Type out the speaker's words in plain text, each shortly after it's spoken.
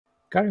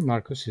Gary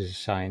Marcus is a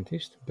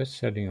scientist,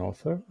 best-selling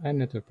author,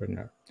 and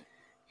entrepreneur.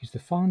 He's the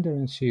founder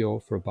and CEO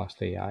of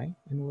Robust AI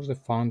and was the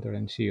founder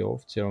and CEO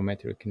of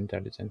Geometric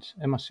Intelligence,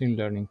 a machine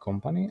learning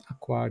company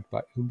acquired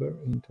by Uber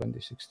in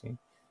 2016.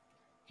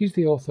 He's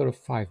the author of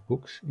 5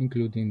 books,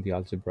 including The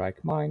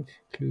Algebraic Mind,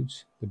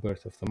 Clues, The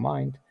Birth of the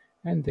Mind,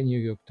 and the New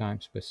York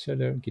Times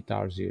bestseller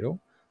Guitar Zero,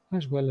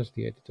 as well as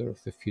the editor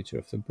of The Future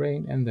of the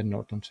Brain and the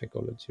Norton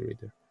Psychology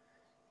Reader.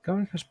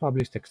 Gary has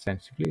published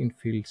extensively in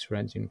fields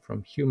ranging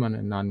from human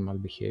and animal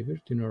behavior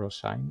to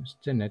neuroscience,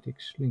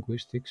 genetics,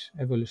 linguistics,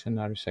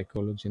 evolutionary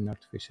psychology, and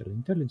artificial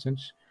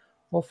intelligence,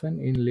 often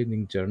in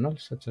leading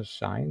journals such as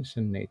Science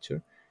and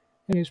Nature,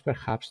 and is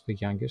perhaps the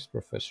youngest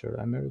professor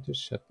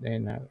emeritus at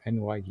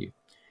NYU.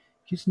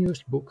 His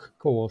newest book,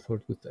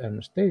 co-authored with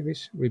Ernest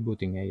Davis,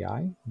 Rebooting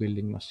AI,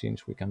 Building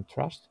Machines We Can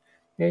Trust,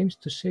 aims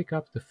to shake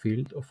up the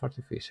field of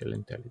artificial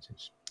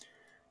intelligence.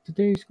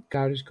 Today,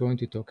 Gary is going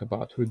to talk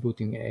about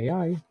rebooting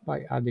AI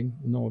by adding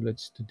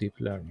knowledge to deep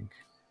learning.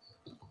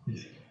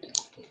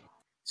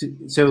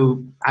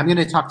 So I'm going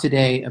to talk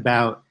today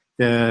about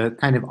the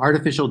kind of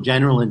artificial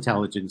general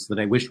intelligence that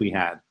I wish we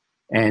had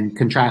and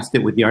contrast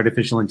it with the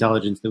artificial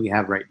intelligence that we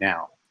have right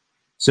now.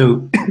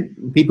 So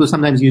people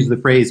sometimes use the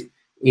phrase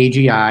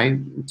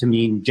AGI to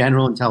mean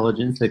general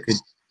intelligence that could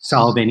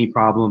solve any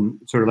problem,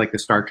 sort of like the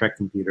Star Trek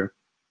computer.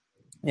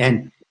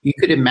 And you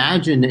could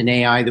imagine an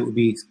AI that would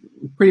be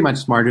pretty much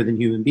smarter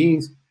than human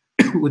beings,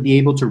 would be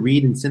able to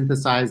read and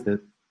synthesize the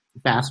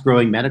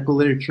fast-growing medical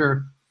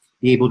literature,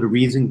 be able to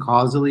reason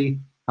causally,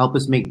 help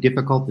us make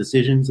difficult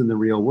decisions in the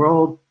real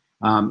world,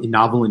 in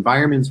novel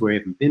environments where we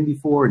haven't been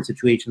before, in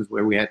situations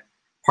where we had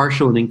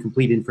partial and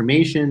incomplete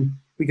information.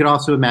 We could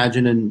also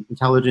imagine an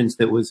intelligence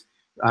that was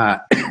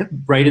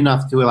bright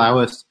enough to allow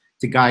us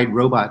to guide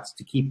robots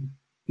to keep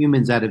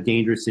humans out of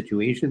dangerous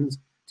situations,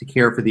 to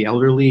care for the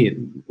elderly,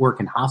 and work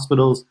in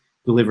hospitals,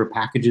 deliver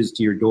packages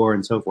to your door,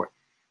 and so forth.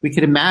 We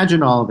could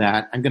imagine all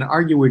that. I'm going to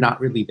argue we're not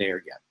really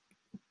there yet,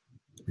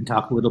 and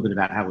talk a little bit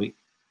about how we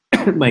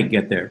might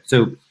get there.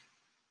 So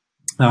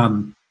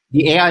the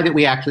AI that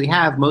we actually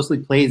have mostly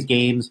plays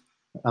games,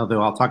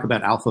 although I'll talk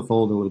about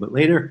AlphaFold a little bit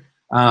later,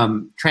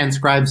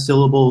 transcribes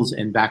syllables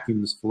and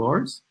vacuums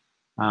floors.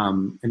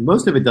 And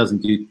most of it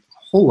doesn't do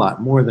a whole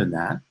lot more than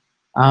that.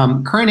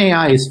 Current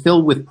AI is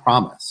filled with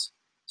promise.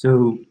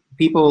 So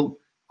people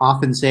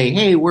often say,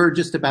 hey, we're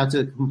just about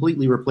to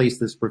completely replace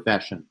this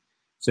profession.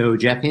 So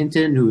Jeff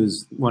Hinton, who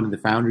is one of the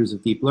founders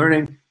of deep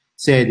learning,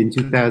 said in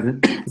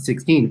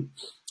 2016,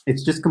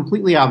 it's just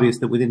completely obvious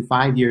that within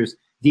 5 years,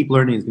 deep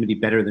learning is going to be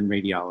better than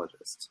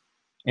radiologists.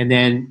 And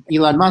then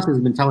Elon Musk has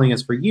been telling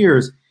us for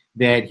years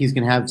that he's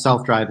going to have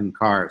self-driving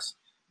cars.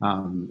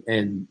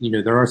 And you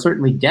know, there are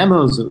certainly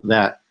demos of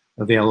that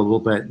available,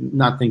 but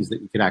not things that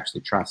you could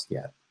actually trust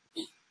yet.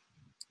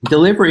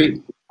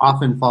 Delivery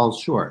often falls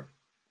short.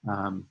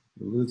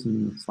 We're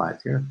losing the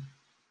slides here.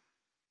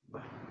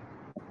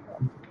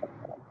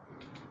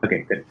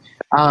 Okay, good.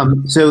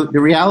 So the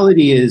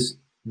reality is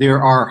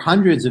there are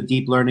hundreds of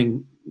deep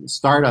learning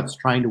startups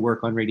trying to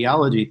work on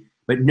radiology,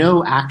 but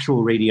no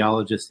actual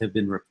radiologists have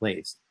been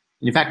replaced.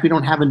 And in fact, we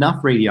don't have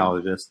enough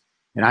radiologists.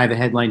 And I have a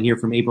headline here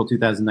from April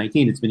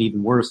 2019. It's been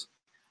even worse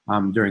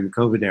during the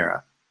COVID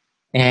era.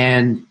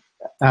 And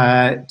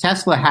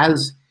Tesla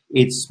has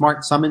its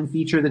smart summon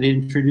feature that it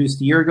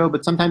introduced a year ago,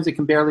 but sometimes it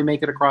can barely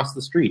make it across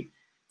the street.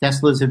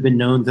 Teslas have been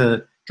known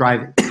to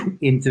drive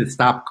into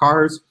stopped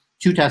cars.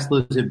 2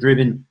 Teslas have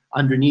driven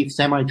underneath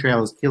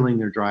semi-trails, killing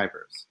their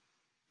drivers.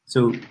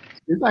 So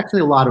there's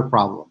actually a lot of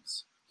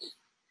problems.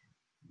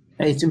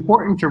 And it's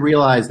important to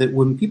realize that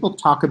when people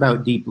talk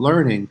about deep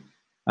learning,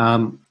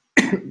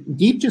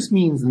 deep just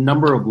means the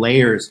number of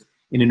layers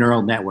in a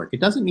neural network. It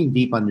doesn't mean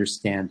deep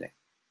understanding.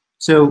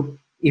 So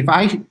if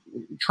I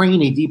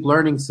train a deep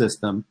learning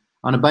system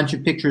on a bunch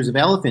of pictures of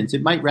elephants,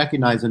 it might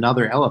recognize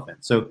another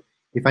elephant. So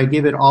if I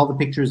give it all the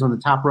pictures on the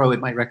top row,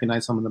 it might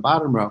recognize some on the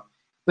bottom row.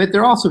 But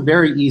they're also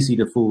very easy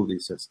to fool,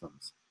 these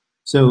systems.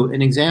 So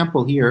an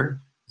example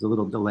here, there's a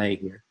little delay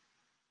here,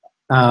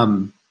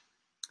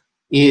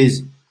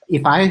 is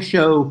if I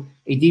show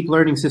a deep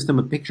learning system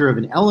a picture of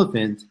an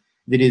elephant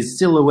that is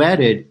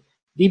silhouetted,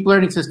 deep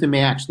learning system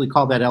may actually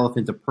call that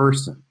elephant a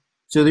person.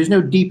 So there's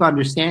no deep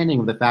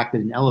understanding of the fact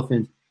that an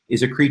elephant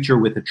is a creature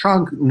with a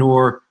trunk,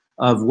 nor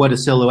of what a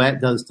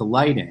silhouette does to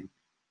lighting.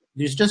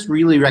 There's just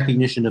really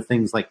recognition of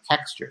things like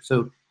texture.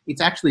 So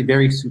it's actually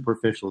very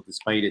superficial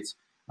despite its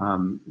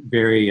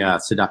very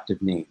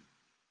seductive name.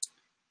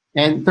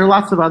 And there are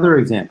lots of other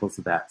examples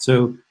of that.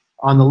 So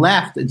on the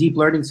left, a deep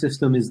learning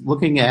system is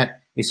looking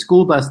at a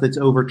school bus that's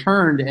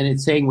overturned, and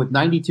it's saying with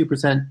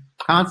 92%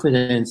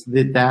 confidence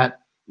that that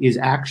is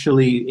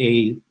actually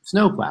a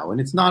snowplow,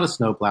 and it's not a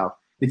snowplow.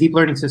 The deep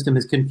learning system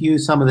has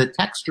confused some of the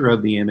texture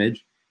of the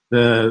image,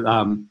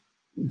 the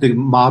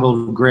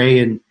mottled gray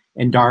and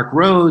dark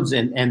roads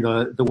and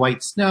the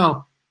white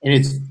snow, and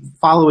it's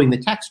following the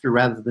texture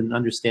rather than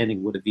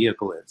understanding what a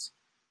vehicle is.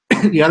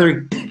 The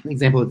other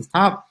example at the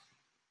top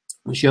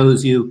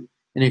shows you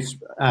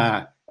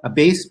a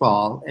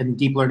baseball, and the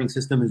deep learning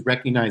system is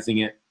recognizing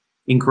it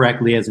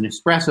incorrectly as an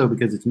espresso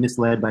because it's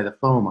misled by the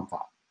foam on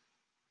top.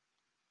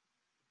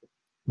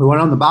 The one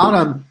on the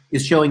bottom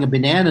is showing a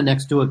banana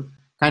next to a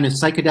kind of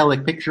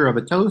psychedelic picture of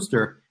a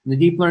toaster, and the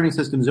deep learning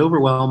system is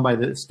overwhelmed by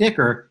the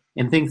sticker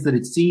and thinks that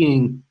it's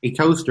seeing a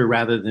toaster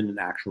rather than an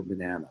actual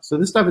banana. So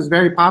this stuff is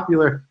very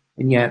popular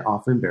and yet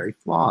often very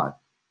flawed.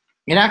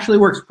 It actually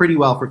works pretty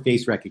well for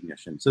face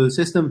recognition. So the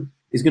system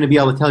is going to be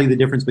able to tell you the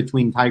difference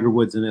between Tiger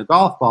Woods and a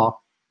golf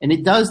ball, and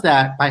it does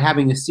that by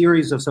having a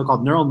series of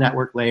so-called neural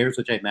network layers,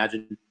 which I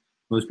imagine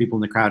most people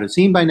in the crowd have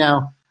seen by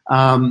now.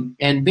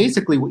 And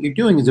basically what you're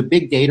doing is a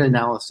big data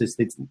analysis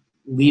that's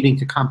leading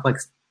to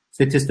complex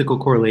statistical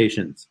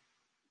correlations.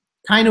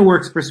 Kind of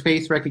works for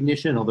face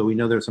recognition, although we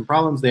know there are some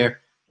problems there.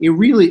 It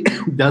really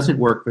doesn't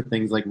work for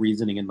things like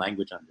reasoning and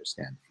language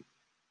understanding.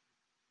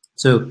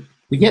 So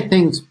we get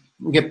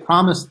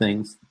promised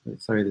things.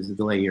 Sorry, there's a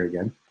delay here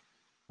again.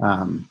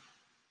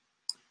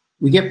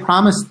 We get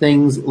promised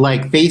things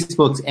like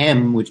Facebook's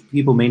M, which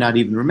people may not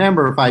even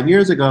remember 5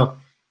 years ago.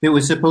 It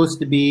was supposed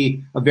to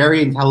be a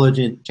very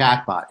intelligent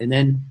chatbot. And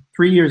then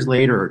 3 years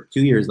later, or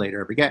 2 years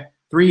later, I forget,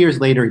 3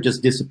 years later, it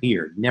just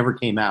disappeared, never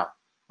came out.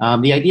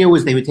 The idea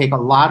was they would take a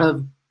lot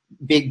of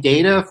big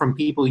data from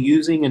people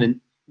using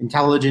an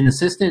intelligent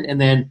assistant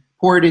and then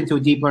pour it into a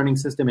deep learning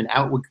system, and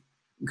out would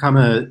come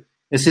an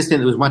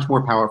assistant that was much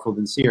more powerful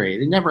than Siri.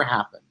 It never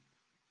happened.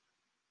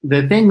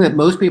 The thing that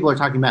most people are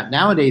talking about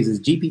nowadays is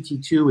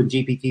GPT-2 and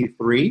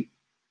GPT-3.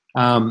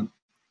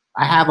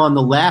 I have on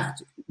the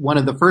left one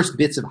of the first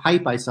bits of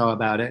hype I saw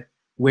about it,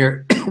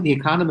 where The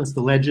Economist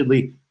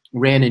allegedly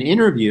ran an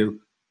interview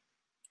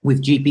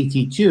with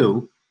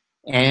GPT-2,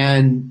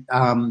 and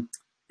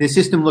the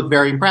system looked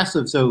very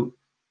impressive. So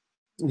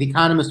The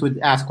Economist would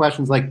ask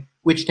questions like,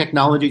 which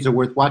technologies are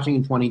worth watching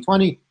in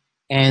 2020?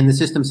 And the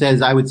system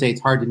says, I would say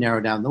it's hard to narrow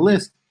down the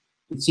list.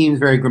 It seems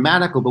very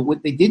grammatical, but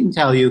what they didn't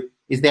tell you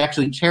is they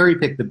actually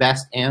cherry-pick the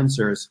best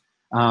answers.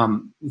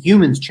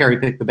 Humans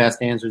cherry-pick the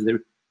best answers that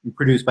are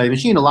produced by the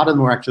machine. A lot of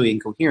them were actually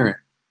incoherent.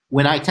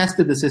 When I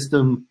tested the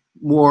system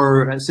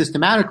more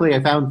systematically, I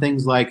found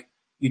things like,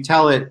 you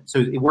tell it, so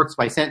it works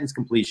by sentence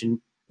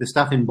completion. The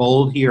stuff in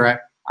bold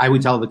here, I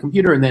would tell the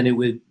computer, and then it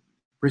would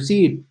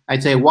proceed.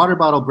 I'd say a water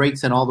bottle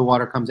breaks and all the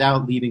water comes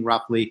out, leaving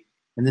roughly,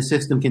 and the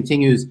system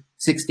continues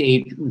 6 to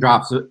 8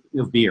 drops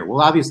of beer.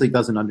 Well, obviously it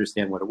doesn't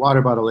understand what a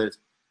water bottle is.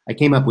 I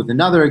came up with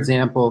another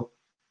example.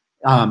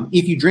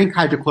 If you drink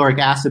hydrochloric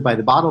acid by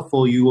the bottle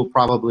full, you will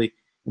probably,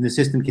 and the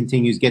system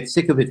continues, get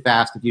sick of it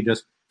fast if you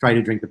just try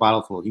to drink the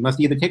bottle full. You must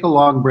either take a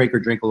long break or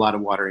drink a lot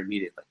of water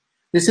immediately.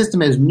 This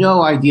system has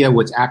no idea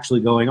what's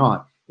actually going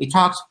on. It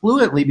talks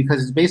fluently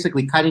because it's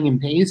basically cutting and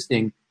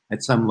pasting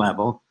at some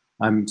level.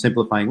 I'm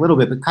simplifying a little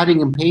bit, but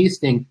cutting and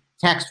pasting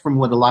text from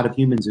what a lot of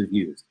humans have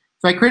used.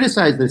 So I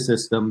criticized this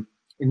system,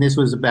 and this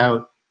was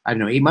about, I don't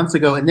know, 8 months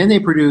ago, and then they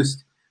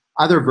produced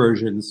other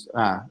versions.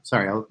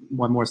 Sorry,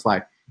 one more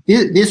slide.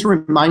 This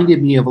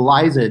reminded me of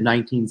Eliza in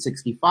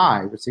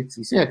 1965 or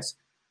 66,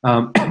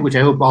 which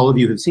I hope all of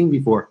you have seen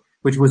before,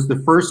 which was the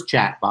first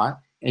chatbot.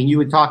 And you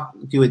would talk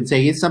to it and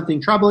say, is something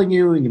troubling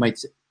you? And you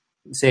might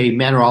say,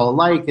 men are all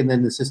alike. And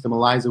then the system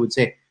Eliza would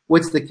say,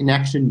 what's the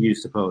connection you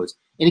suppose?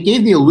 And it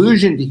gave the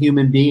illusion to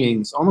human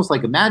beings, almost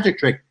like a magic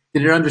trick,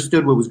 that it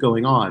understood what was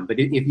going on. But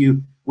if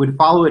you would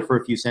follow it for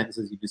a few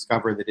sentences, you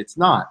discover that it's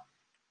not.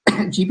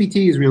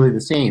 GPT is really the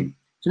same.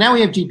 So now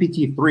we have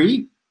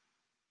GPT-3,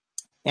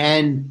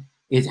 and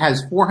it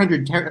has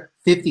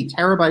 450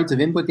 terabytes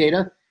of input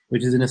data,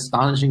 which is an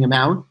astonishing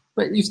amount,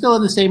 but you still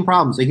have the same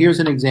problem. So here's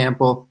an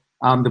example.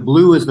 The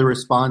blue is the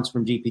response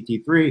from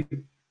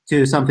GPT-3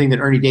 to something that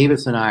Ernie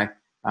Davis and I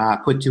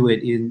put to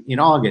it in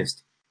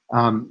August.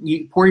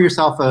 You pour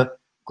yourself a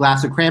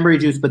glass of cranberry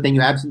juice, but then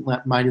you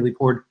absentmindedly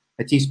poured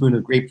a teaspoon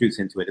of grape juice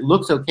into it. It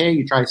looks okay,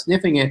 you try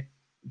sniffing it,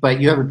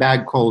 but you have a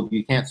bad cold,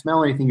 you can't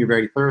smell anything, you're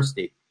very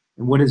thirsty.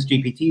 And what does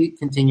GPT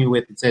continue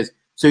with? It says,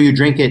 so you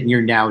drink it and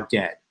you're now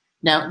dead.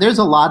 Now, there's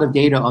a lot of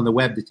data on the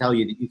web to tell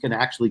you that you can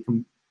actually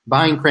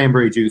combine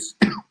cranberry juice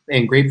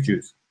and grape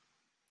juice.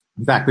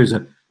 In fact, there's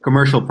a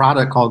commercial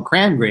product called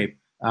Cran Grape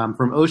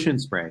from Ocean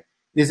Spray.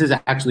 This is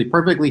actually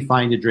perfectly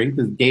fine to drink.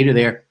 The data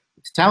there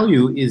to tell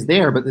you is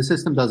there, but the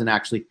system doesn't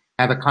actually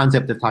have a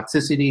concept of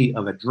toxicity,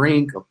 of a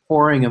drink, of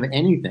pouring, of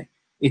anything.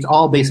 It's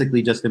all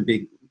basically just a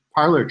big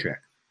parlor trick.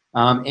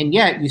 And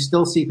yet, you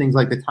still see things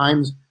like the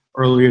Times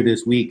earlier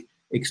this week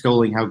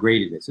extolling how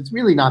great it is. It's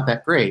really not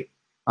that great.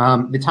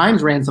 The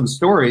Times ran some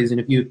stories,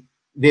 and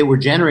they were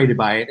generated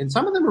by it, and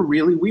some of them are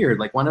really weird.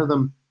 Like one of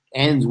them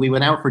ends, we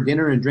went out for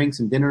dinner and drinks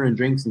and dinner and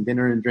drinks and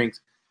dinner and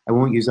drinks. I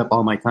won't use up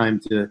all my time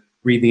to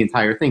read the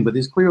entire thing, but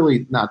there's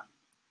clearly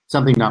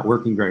something not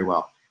working very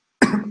well.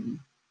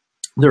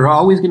 There are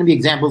always going to be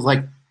examples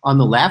like on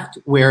the left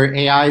where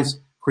AIs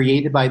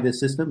created by this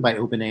system, by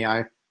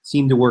OpenAI,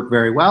 seem to work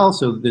very well.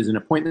 So there's an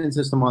appointment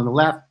system on the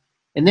left.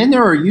 And then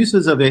there are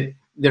uses of it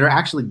that are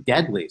actually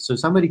deadly. So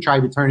somebody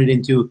tried to turn it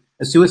into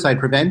a suicide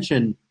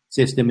prevention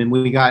system, and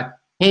we got,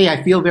 hey,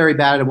 I feel very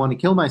bad, I want to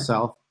kill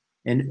myself.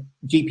 And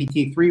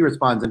GPT-3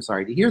 responds, I'm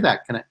sorry to hear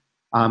that.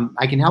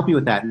 I can help you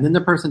with that. And then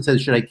the person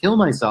says, should I kill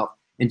myself?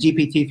 and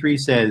GPT-3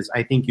 says,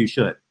 I think you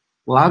should.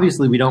 Well,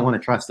 obviously, we don't want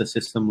to trust a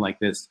system like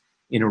this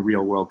in a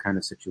real world kind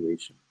of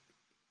situation.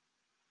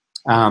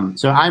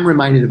 So I'm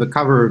reminded of a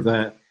cover of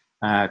a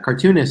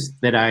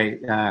cartoonist that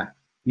I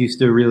used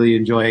to really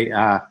enjoy.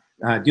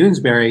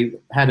 Doonesbury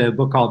had a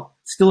book called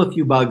Still a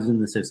Few Bugs in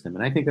the System,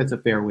 and I think that's a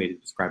fair way to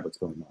describe what's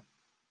going on.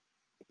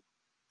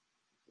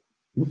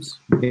 Oops,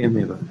 okay,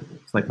 we have a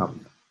slight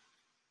problem.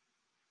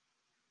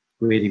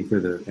 Waiting for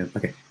the,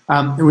 okay.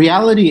 The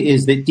reality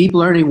is that deep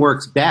learning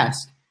works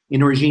best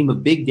in a regime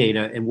of big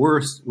data and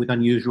worse with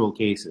unusual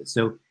cases.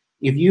 So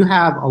if you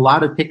have a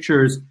lot of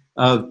pictures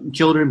of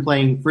children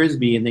playing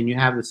Frisbee and then you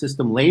have the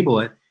system label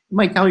it, it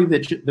might tell you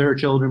that there are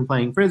children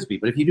playing Frisbee.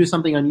 But if you do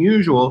something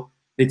unusual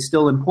that's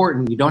still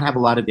important, you don't have a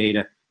lot of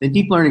data, then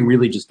deep learning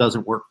really just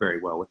doesn't work very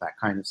well with that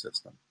kind of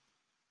system.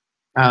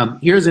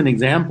 Here's an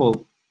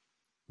example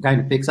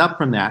kind of picks up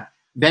from that.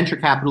 Venture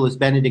capitalist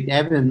Benedict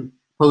Evan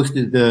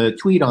posted the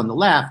tweet on the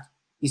left.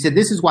 He said,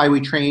 this is why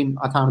we train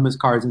autonomous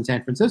cars in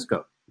San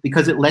Francisco,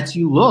 because it lets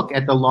you look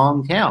at the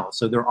long tail.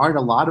 So there aren't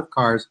a lot of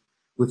cars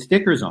with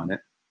stickers on it.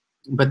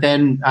 But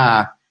then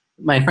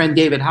my friend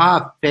David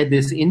Hoff fed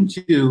this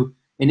into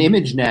an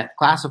ImageNet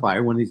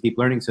classifier, one of these deep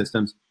learning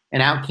systems,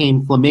 and out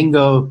came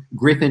flamingo,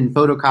 griffin,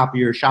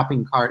 photocopier,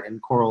 shopping cart,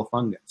 and coral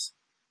fungus.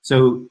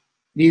 So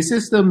these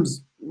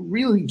systems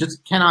really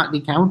just cannot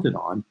be counted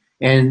on.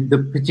 And the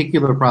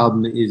particular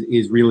problem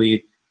is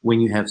really when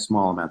you have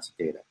small amounts of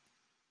data.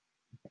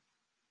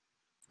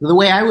 So the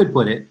way I would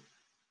put it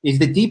is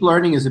that deep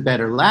learning is a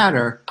better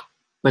ladder,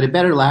 but a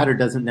better ladder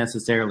doesn't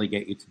necessarily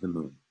get you to the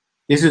moon.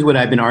 This is what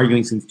I've been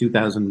arguing since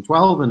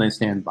 2012, and I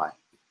stand by.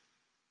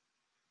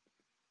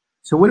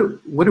 So what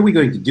are we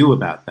going to do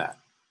about that?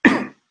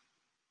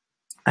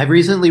 I've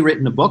recently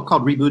written a book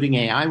called Rebooting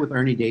AI with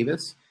Ernie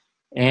Davis,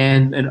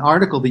 and an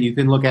article that you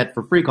can look at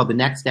for free called The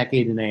Next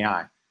Decade in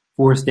AI,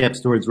 4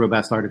 Steps Towards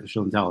Robust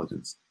Artificial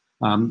Intelligence.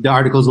 The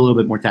article is a little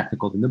bit more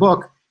technical than the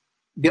book.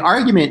 The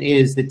argument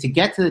is that to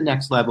get to the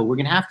next level, we're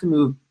going to have to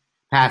move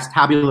past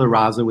tabula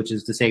rasa, which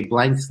is to say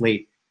blank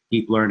slate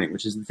deep learning,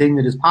 which is the thing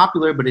that is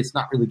popular, but it's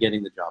not really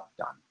getting the job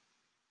done.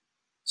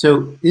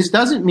 So this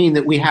doesn't mean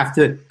that we have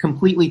to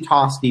completely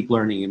toss deep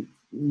learning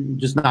and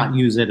just not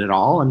use it at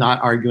all. I'm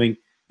not arguing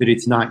that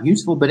it's not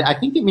useful, but I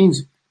think it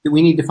means that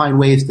we need to find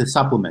ways to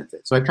supplement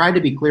it. So I've tried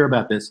to be clear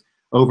about this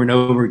over and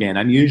over again.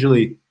 I'm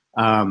usually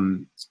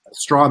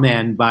straw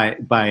man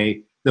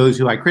by those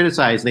who I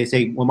criticize. They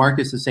say, well,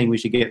 Marcus is saying we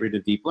should get rid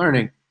of deep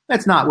learning.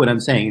 That's not what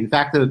I'm saying. In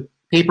fact, the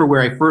paper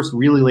where I first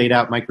really laid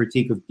out my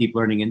critique of deep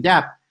learning in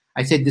depth,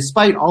 I said,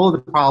 despite all of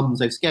the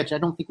problems I've sketched, I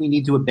don't think we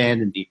need to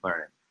abandon deep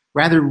learning.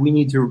 Rather, we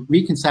need to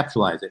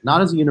reconceptualize it,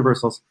 not as a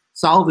universal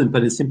solvent,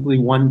 but as simply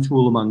one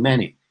tool among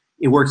many.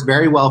 It works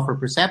very well for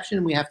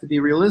perception. We have to be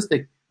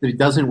realistic that it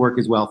doesn't work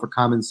as well for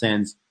common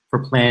sense, for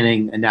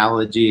planning,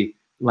 analogy,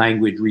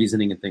 language,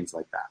 reasoning, and things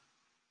like that.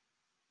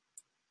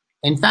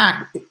 In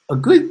fact, a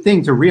good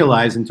thing to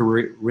realize and to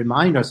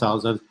remind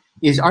ourselves of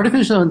is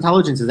artificial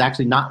intelligence is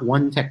actually not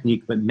one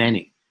technique, but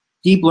many.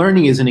 Deep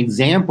learning is an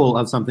example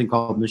of something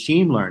called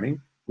machine learning,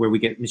 where we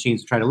get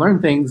machines to try to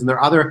learn things, and there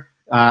are other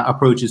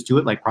approaches to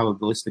it, like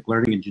probabilistic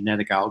learning and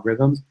genetic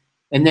algorithms.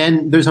 And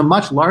then there's a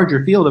much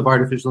larger field of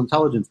artificial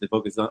intelligence that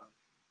focuses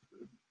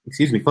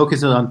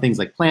on things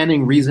like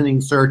planning,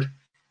 reasoning, search,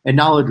 and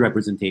knowledge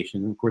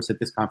representation. And of course, at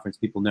this conference,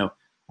 people know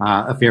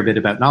a fair bit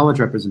about knowledge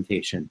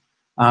representation.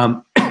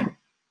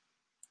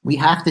 We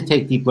have to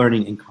take deep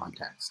learning in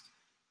context.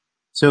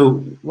 So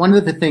one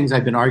of the things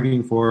I've been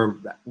arguing for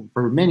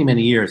many,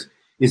 many years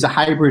is a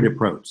hybrid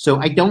approach. So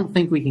I don't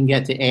think we can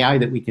get to AI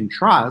that we can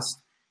trust,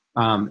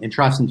 and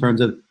trust in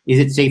terms of, is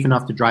it safe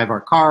enough to drive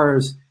our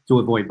cars, to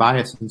avoid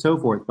bias and so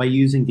forth, by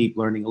using deep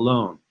learning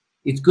alone.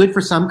 It's good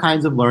for some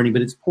kinds of learning,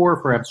 but it's poor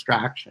for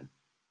abstraction.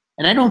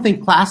 And I don't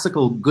think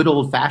classical, good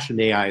old-fashioned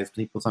AI, as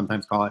people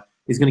sometimes call it,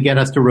 is going to get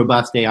us to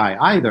robust AI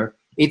either.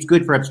 It's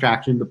good for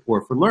abstraction, but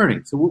poor for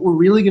learning. So what we're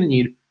really going to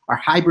need are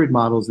hybrid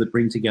models that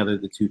bring together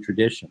the two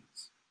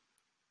traditions.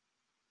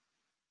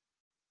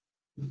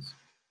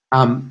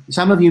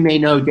 Some of you may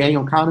know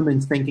Daniel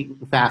Kahneman's Thinking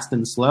Fast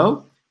and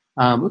Slow.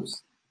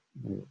 Oops,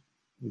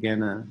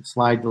 again, a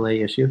slide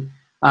delay issue.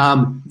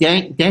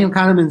 Daniel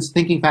Kahneman's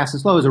Thinking Fast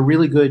and Slow is a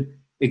really good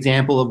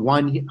example of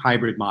one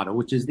hybrid model,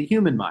 which is the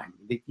human mind.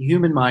 The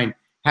human mind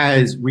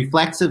has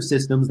reflexive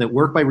systems that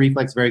work by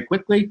reflex very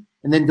quickly,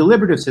 and then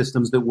deliberative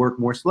systems that work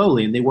more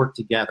slowly, and they work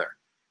together.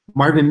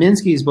 Marvin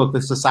Minsky's book,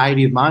 The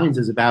Society of Minds,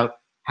 is about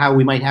how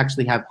we might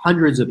actually have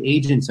hundreds of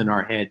agents in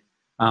our head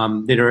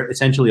that are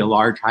essentially a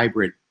large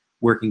hybrid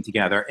working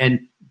together.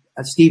 And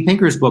Steve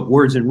Pinker's book,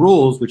 Words and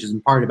Rules, which is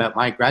in part about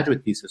my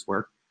graduate thesis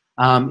work,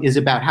 is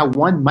about how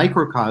one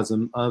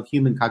microcosm of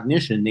human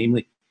cognition,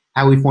 namely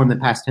how we form the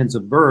past tense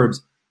of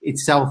verbs,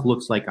 itself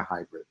looks like a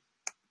hybrid.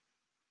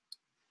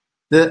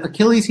 The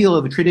Achilles heel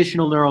of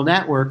traditional neural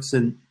networks,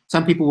 and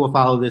some people will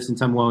follow this and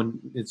some won't,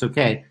 it's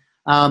okay,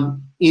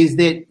 is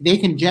that they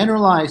can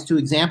generalize to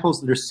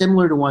examples that are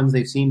similar to ones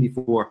they've seen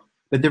before,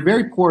 but they're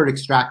very poor at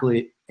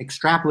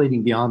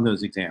extrapolating beyond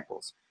those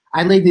examples.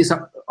 I laid this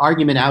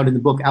argument out in the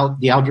book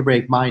The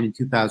Algebraic Mind in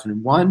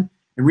 2001.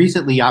 And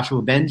recently,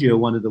 Yoshua Bengio,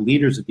 one of the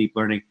leaders of deep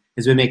learning,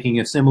 has been making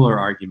a similar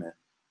argument.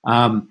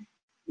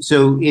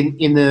 So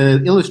in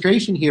the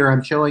illustration here,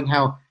 I'm showing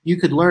how you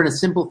could learn a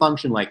simple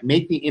function like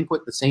make the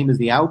input the same as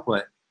the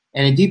output.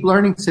 And a deep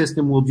learning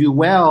system will do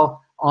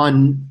well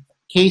on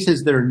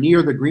cases that are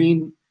near the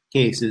green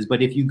cases.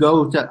 But if you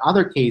go to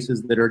other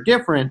cases that are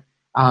different,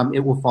 it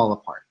will fall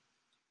apart.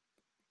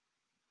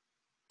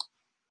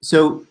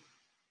 So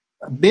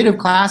a bit of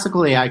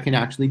classical AI can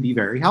actually be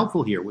very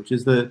helpful here, which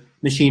is the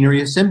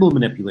machinery of symbol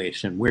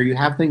manipulation, where you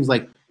have things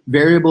like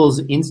variables,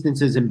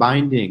 instances, and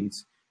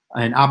bindings,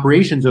 and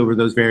operations over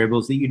those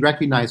variables that you'd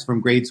recognize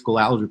from grade school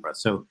algebra.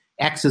 So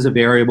x is a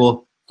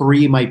variable,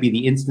 3 might be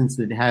the instance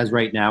that it has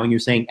right now, and you're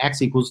saying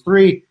x equals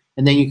 3,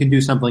 and then you can do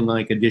something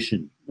like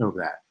addition over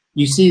that.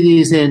 You see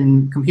these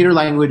in computer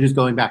languages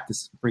going back to,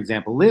 for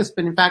example, Lisp,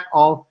 and in fact,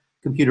 all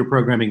computer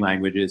programming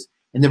languages.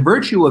 And the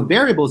virtue of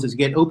variables is you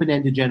get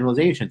open-ended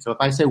generalization. So if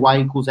I say y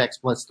equals x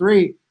plus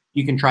 3,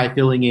 you can try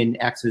filling in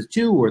x as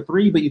 2 or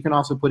 3, but you can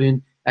also put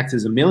in x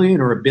as 1,000,000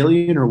 or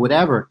 1,000,000,000 or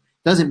whatever.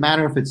 It doesn't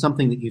matter if it's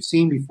something that you've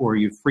seen before,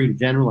 you're free to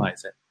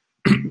generalize it.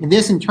 And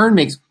this in turn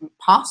makes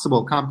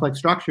possible complex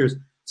structures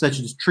such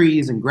as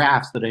trees and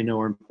graphs that I know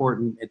are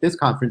important at this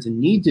conference and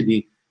need to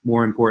be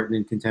more important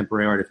in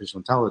contemporary artificial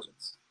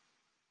intelligence.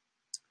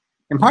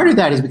 And part of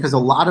that is because a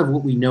lot of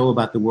what we know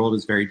about the world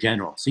is very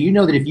general. So you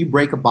know that if you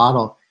break a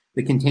bottle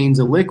that contains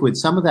a liquid,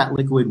 some of that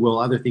liquid will,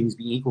 other things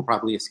being equal,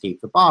 probably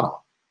escape the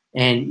bottle.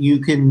 And you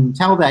can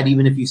tell that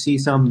even if you see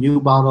some new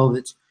bottle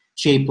that's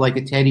shaped like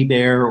a teddy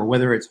bear or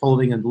whether it's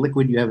holding a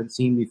liquid you haven't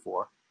seen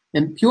before.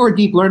 And pure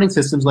deep learning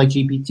systems like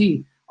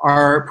GPT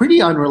are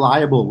pretty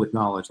unreliable with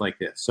knowledge like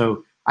this.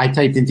 So I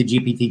typed into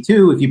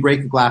GPT-2, if you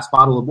break a glass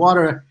bottle of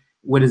water,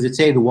 what does it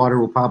say? The water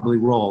will probably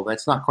roll.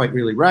 That's not quite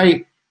really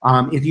right.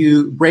 If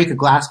you break a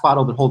glass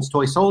bottle that holds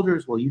toy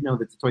soldiers, well, you know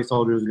that the toy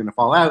soldiers are going to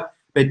fall out.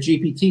 But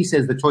GPT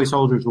says the toy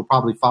soldiers will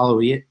probably follow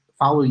you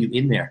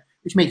in there,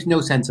 which makes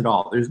no sense at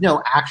all. There's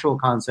no actual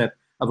concept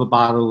of a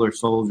bottle or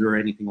soldier or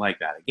anything like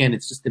that. Again,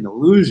 it's just an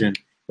illusion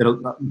that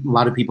a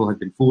lot of people have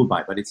been fooled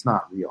by, but it's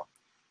not real.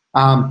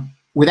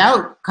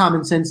 Without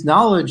common sense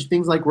knowledge,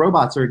 things like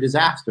robots are a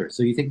disaster.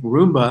 So you think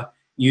Roomba,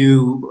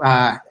 you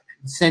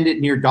send it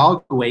near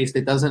dog waste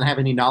that doesn't have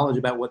any knowledge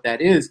about what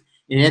that is,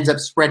 and it ends up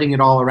spreading it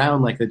all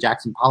around like the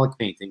Jackson Pollock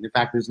painting. In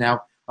fact, there's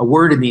now a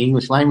word in the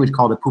English language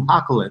called a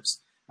poopocalypse,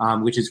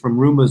 which is from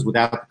Roombas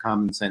without the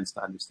common sense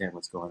to understand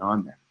what's going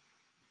on there.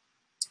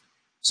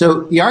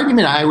 So the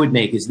argument I would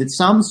make is that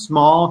some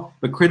small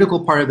but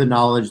critical part of the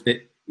knowledge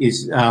that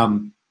is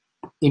some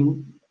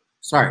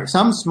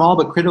small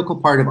but critical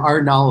part of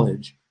our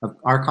knowledge, of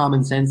our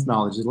common sense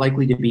knowledge, is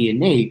likely to be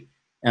innate.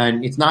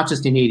 And it's not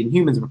just innate in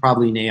humans, but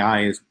probably in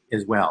AI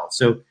as well.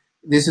 So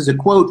this is a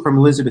quote from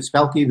Elizabeth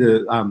Spelke,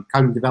 the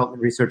cognitive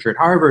development researcher at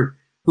Harvard,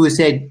 who has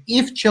said,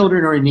 if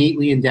children are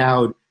innately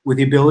endowed with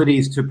the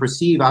abilities to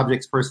perceive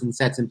objects, persons,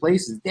 sets, and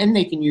places, then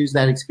they can use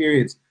that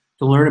experience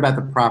to learn about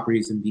the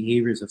properties and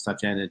behaviors of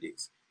such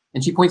entities.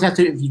 And she points out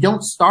that if you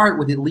don't start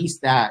with at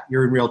least that,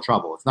 you're in real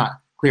trouble. It's not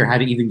clear how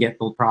to even get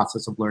the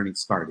process of learning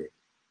started.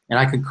 And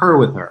I concur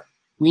with her.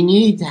 We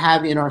need to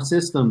have in our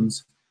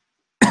systems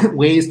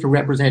ways to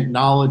represent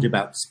knowledge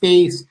about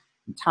space,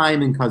 and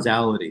time, and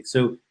causality.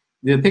 So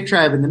the picture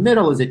I have in the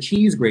middle is a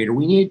cheese grater.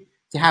 We need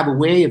to have a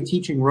way of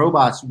teaching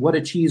robots what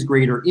a cheese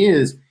grater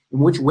is, in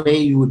which way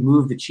you would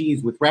move the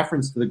cheese with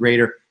reference to the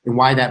grater, and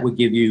why that would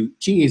give you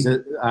cheese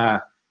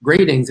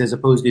gratings as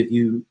opposed to if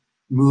you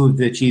move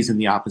the cheese in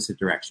the opposite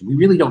direction. We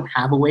really don't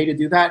have a way to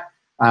do that.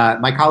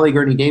 My colleague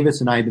Ernie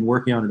Davis and I have been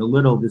working on it a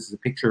little. This is a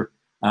picture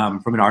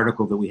from an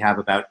article that we have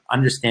about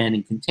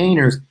understanding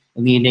containers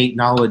and the innate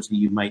knowledge that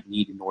you might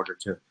need in order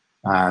to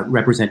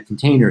represent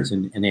containers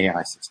in an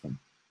AI system.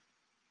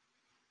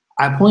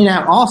 I point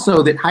out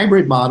also that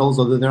hybrid models,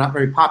 although they're not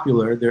very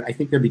popular, I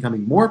think they're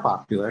becoming more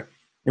popular,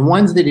 and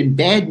ones that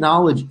embed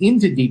knowledge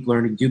into deep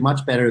learning do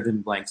much better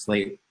than blank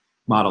slate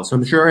models. So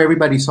I'm sure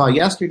everybody saw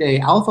yesterday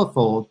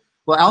AlphaFold.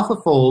 Well,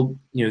 AlphaFold,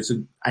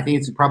 so I think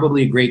it's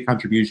probably a great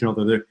contribution,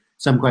 although there are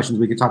some questions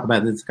we could talk about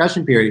in the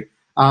discussion period.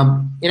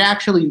 It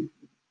actually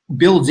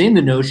builds in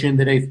the notion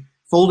that a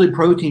folded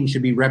protein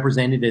should be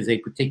represented as a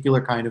particular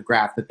kind of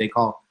graph that they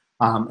call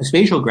a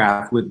spatial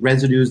graph with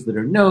residues that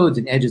are nodes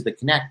and edges that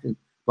connect and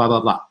blah,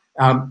 blah,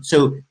 blah.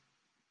 So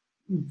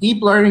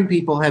deep learning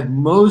people have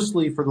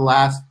mostly for the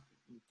last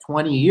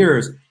 20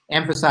 years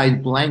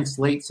emphasized blank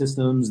slate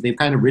systems. They've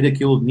kind of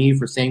ridiculed me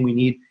for saying we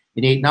need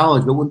innate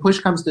knowledge. But when push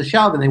comes to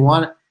shove and they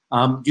want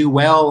to do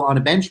well on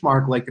a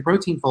benchmark like the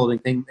protein folding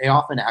thing, they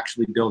often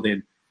actually build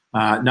in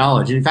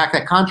knowledge. And in fact,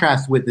 that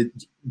contrasts with the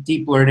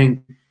deep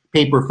learning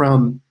paper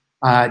from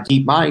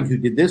DeepMind, who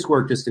did this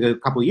work just a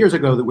couple of years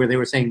ago, where they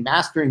were saying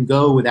mastering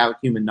Go without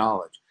human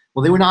knowledge.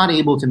 Well, they were not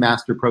able to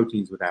master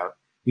proteins without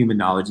human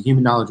knowledge. The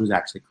human knowledge was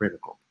actually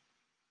critical.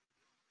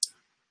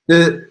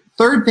 The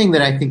third thing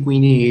that I think we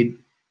need,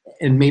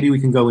 and maybe we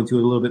can go into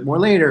it a little bit more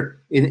later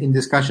in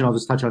discussion, I'll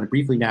just touch on it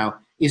briefly now,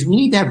 is we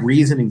need to have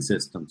reasoning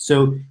systems.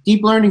 So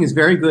deep learning is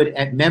very good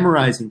at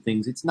memorizing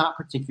things. It's not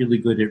particularly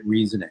good at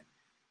reasoning.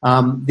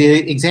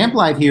 The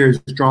example I have here is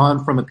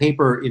drawn from a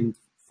paper in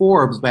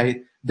Forbes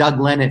by Doug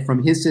Lennett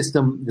from his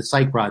system, the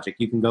Psych Project.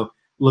 You can go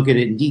look at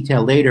it in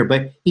detail later,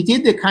 but he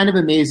did the kind of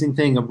amazing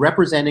thing of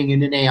representing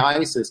in an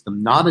AI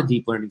system, not a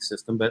deep learning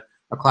system, but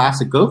a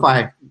classic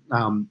GoFi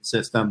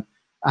system,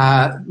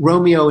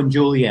 Romeo and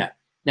Juliet.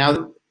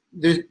 Now,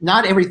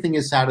 not everything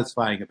is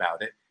satisfying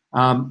about it,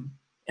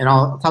 and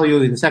I'll tell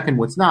you in a second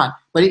what's not,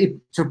 but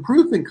it's a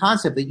proof in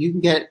concept that you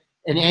can get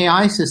an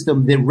AI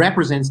system that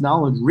represents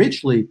knowledge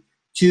richly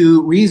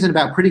to reason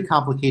about pretty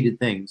complicated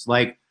things,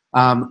 like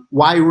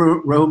why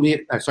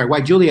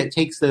Juliet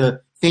takes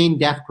the feigned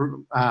death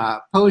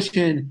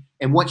potion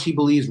and what she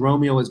believes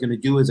Romeo is going to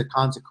do as a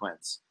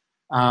consequence.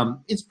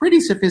 It's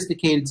pretty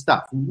sophisticated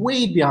stuff,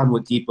 way beyond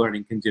what deep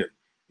learning can do.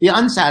 The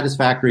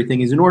unsatisfactory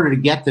thing is in order to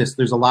get this,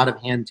 there's a lot of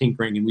hand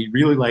tinkering, and we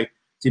really like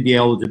to be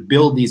able to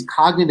build these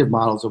cognitive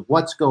models of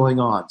what's going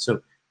on.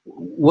 So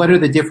what are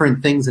the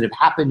different things that have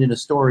happened in a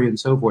story and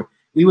so forth?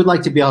 We would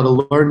like to be able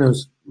to learn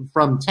those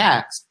from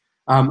text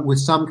with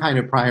some kind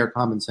of prior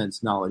common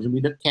sense knowledge, and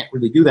we can't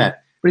really do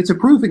that. But it's a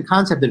proof in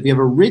concept that if you have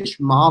a rich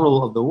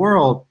model of the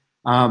world,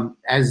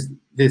 as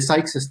the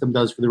Psych system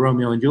does for the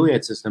Romeo and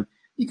Juliet system,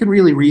 you can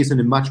really reason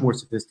in much more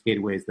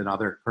sophisticated ways than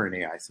other current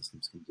AI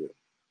systems can do.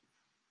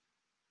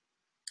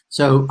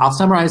 So I'll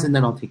summarize and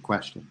then I'll take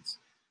questions.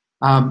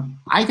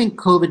 I think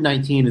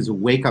COVID-19 is a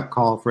wake-up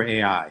call for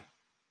AI.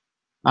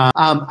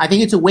 I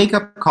think it's a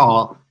wake-up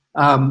call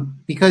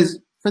because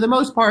for the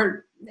most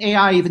part,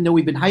 AI, even though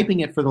we've been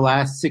hyping it for the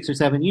last 6 or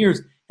 7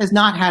 years, has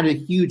not had a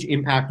huge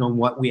impact on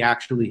what we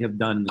actually have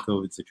done in the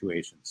COVID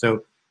situation.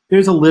 So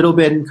there's a little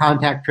bit in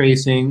contact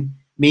tracing.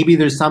 Maybe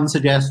there's some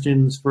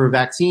suggestions for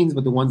vaccines,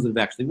 but the ones that have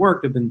actually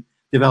worked have been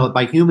developed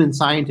by human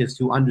scientists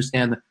who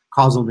understand the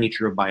causal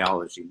nature of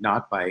biology,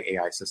 not by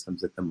AI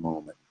systems at the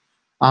moment.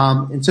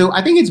 And so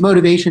I think it's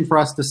motivation for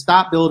us to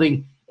stop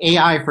building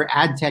AI for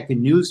ad tech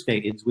and news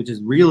feeds, which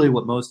is really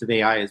what most of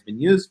AI has been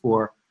used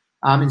for,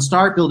 and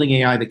start building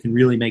AI that can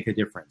really make a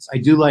difference. I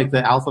do like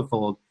the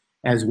AlphaFold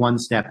as one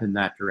step in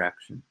that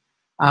direction.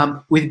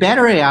 With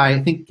better AI,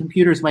 I think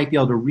computers might be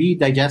able to read,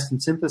 digest,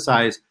 and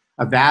synthesize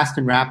a vast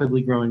and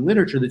rapidly growing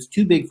literature that's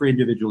too big for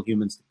individual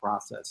humans to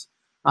process,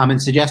 and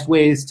suggest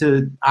ways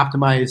to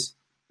optimize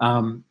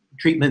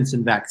treatments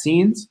and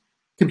vaccines.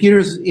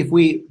 Computers, if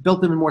we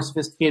built them in more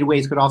sophisticated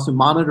ways, could also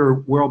monitor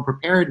world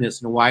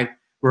preparedness in a wide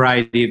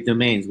variety of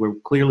domains where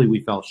clearly we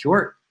fell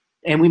short.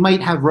 And we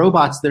might have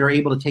robots that are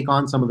able to take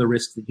on some of the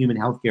risks that human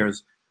healthcare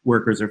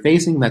workers are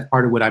facing. That's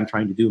part of what I'm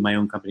trying to do in my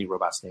own company,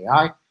 Robust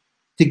AI.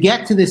 To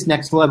get to this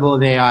next level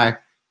of AI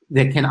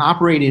that can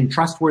operate in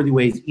trustworthy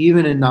ways,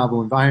 even in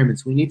novel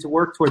environments, we need to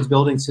work towards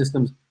building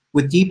systems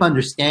with deep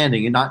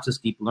understanding and not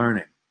just deep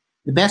learning.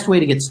 The best way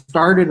to get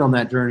started on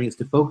that journey is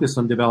to focus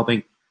on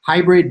developing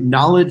hybrid,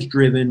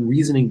 knowledge-driven,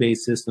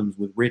 reasoning-based systems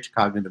with rich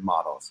cognitive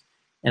models.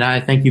 And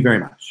I thank you very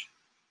much.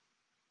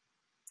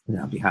 And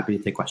I'll be happy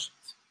to take questions.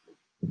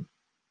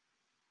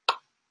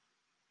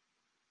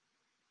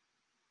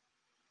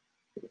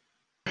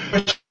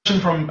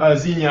 Question from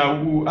Zinnia,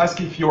 who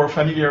asked if you're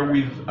familiar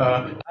with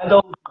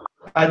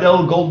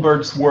Adele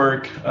Goldberg's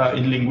work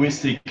in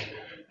linguistics,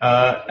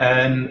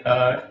 and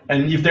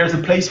if there's a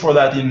place for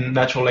that in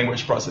natural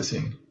language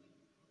processing.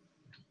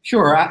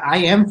 Sure, I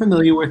am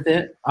familiar with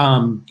it.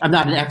 I'm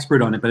not an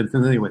expert on it, but I'm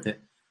familiar with it.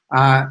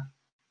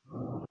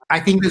 I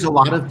think there's a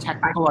lot of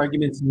technical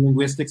arguments in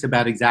linguistics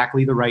about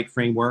exactly the right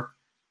framework.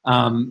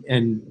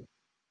 And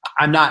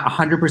I'm not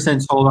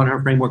 100% sold on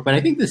her framework, but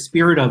I think the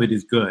spirit of it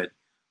is good.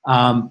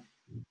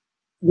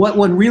 What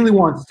one really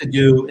wants to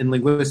do in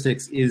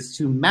linguistics is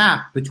to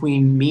map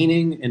between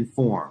meaning and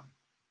form.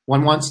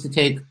 One wants to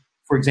take,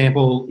 for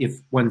example,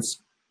 if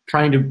one's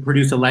trying to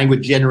produce a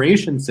language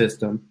generation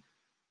system,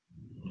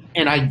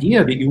 an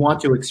idea that you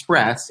want to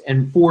express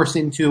and force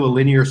into a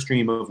linear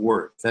stream of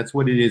words. That's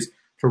what it is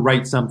to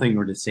write something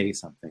or to say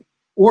something.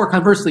 Or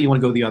conversely, you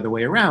want to go the other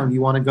way around.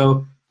 You want to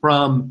go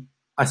from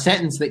a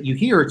sentence that you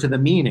hear to the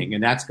meaning,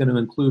 and that's going to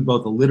include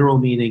both a literal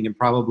meaning and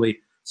probably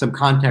some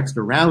context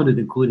around it,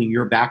 including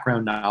your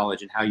background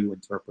knowledge and how you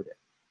interpret it.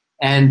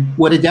 And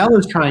what Adele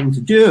is trying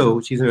to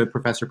do, she's a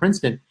professor at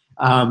Princeton,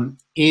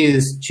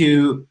 is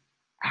to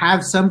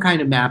have some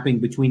kind of mapping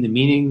between the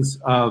meanings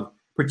of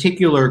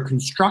particular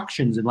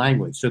constructions in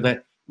language. So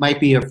that might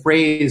be a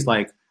phrase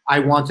like, I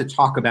want to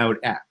talk about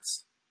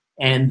X,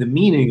 and the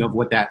meaning of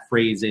what that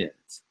phrase is.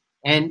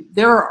 And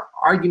there are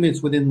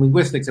arguments within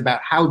linguistics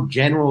about how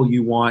general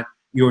you want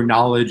your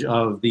knowledge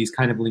of these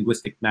kind of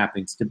linguistic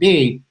mappings to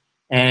be.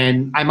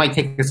 And I might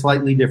take a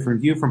slightly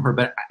different view from her,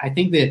 but I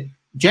think that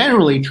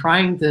generally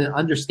trying to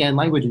understand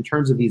language in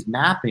terms of these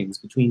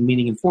mappings between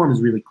meaning and form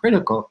is really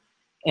critical.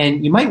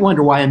 And you might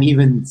wonder why I'm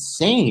even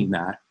saying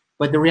that.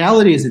 But the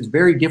reality is it's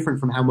very different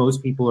from how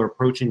most people are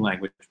approaching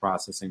language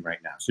processing right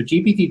now. So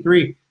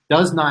GPT-3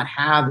 does not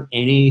have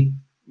any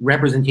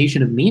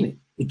representation of meaning.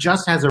 It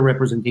just has a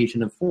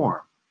representation of form.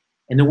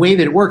 And the way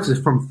that it works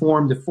is from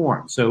form to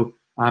form. So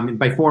and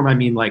by form, I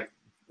mean like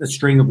a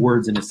string of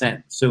words in a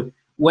sentence. So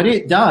what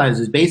it does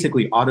is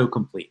basically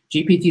autocomplete.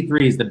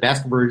 GPT-3 is the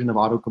best version of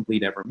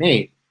autocomplete ever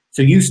made.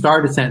 So you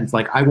start a sentence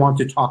like, I want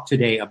to talk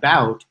today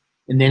about,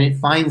 and then it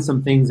finds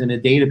some things in a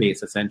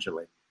database,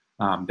 essentially.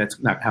 That's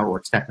not how it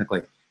works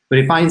technically. But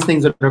it finds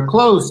things that are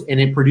close, and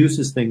it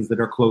produces things that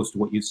are close to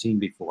what you've seen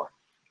before.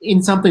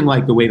 In something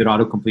like the way that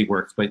autocomplete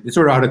works, but it's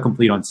sort of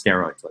autocomplete on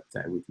steroids, let's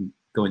say. We can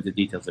go into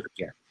details that are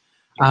here.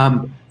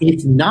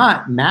 It's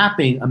not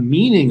mapping a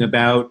meaning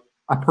about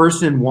a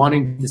person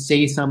wanting to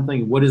say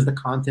something, what is the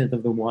content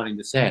of them wanting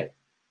to say.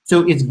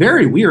 So it's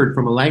very weird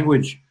from a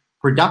language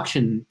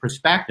production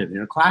perspective. You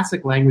know,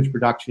 classic language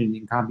production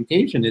in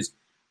computation is,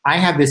 I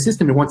have this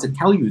system that wants to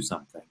tell you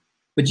something.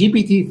 But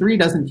GPT-3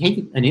 doesn't take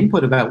an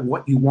input about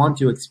what you want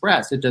to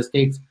express. It just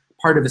takes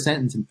part of a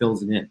sentence and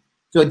fills it in.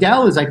 So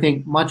Adele is, I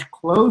think, much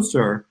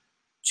closer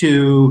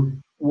to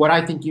what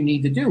I think you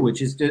need to do,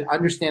 which is to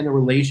understand the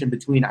relation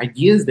between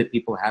ideas that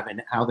people have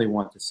and how they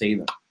want to say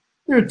them.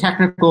 There are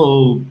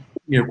technical,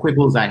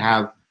 quibbles I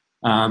have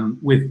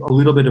with a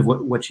little bit of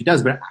what she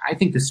does, but I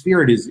think the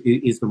spirit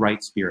is the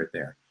right spirit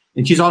there.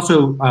 And she's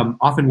also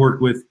often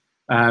worked with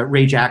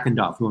Ray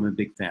Jackendorf, who I'm a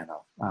big fan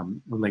of,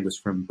 a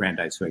linguist from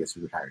Brandeis, who I guess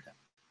is retired now.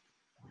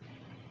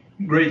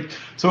 Great.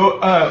 So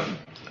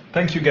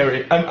thank you,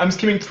 Gary. I'm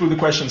skimming through the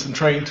questions and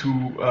trying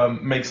to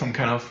make some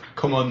kind of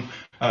common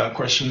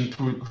question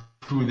through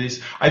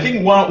this. I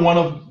think one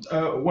of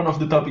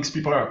the topics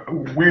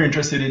we're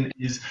interested in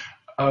is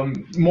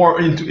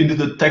more into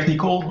the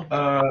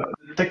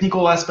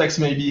technical aspects.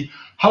 Maybe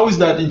how is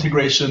that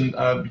integration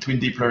between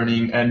deep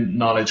learning and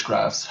knowledge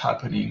graphs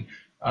happening?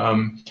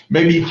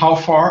 Maybe how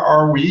far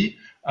are we?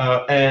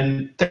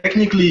 And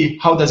technically,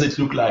 how does it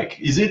look like?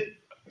 Is it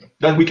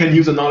that we can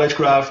use a knowledge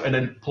graph and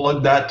then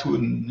plug that to a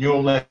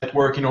neural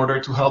network in order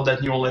to help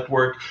that neural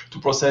network to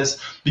process?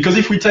 Because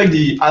if we take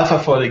the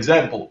AlphaFold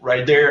example,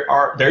 right,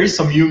 there is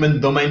some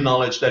human domain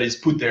knowledge that is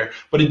put there,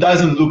 but it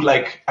doesn't look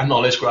like a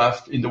knowledge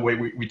graph in the way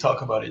we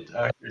talk about it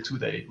here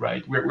today,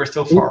 right? We're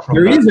still far from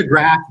that. There is a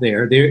graph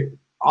there.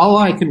 All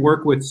I can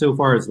work with so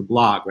far is the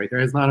blog, right? There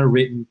is not a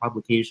written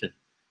publication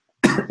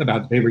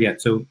about the paper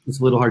yet, so it's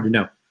a little hard to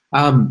know.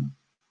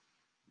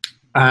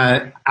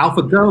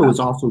 AlphaGo is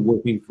also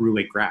working through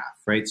a graph,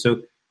 right?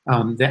 So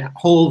that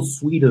whole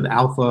suite of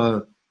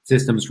alpha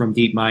systems from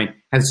DeepMind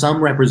has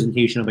some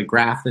representation of a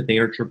graph that they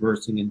are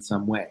traversing in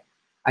some way.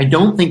 I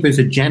don't think there's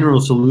a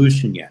general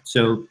solution yet.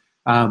 So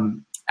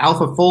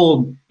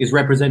AlphaFold is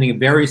representing a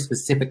very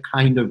specific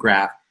kind of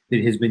graph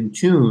that has been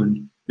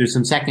tuned. There's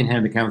some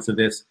secondhand accounts of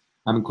this,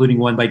 including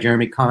one by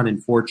Jeremy Kahn in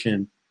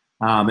Fortune,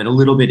 and a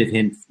little bit of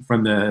hint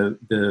from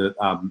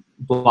the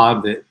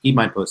blog that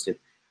DeepMind posted.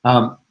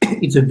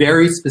 It's a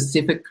very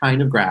specific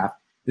kind of graph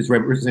that's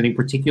representing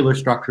particular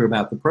structure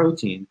about the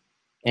protein,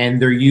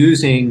 and they're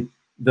using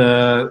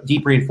the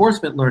deep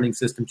reinforcement learning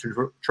system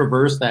to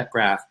traverse that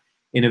graph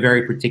in a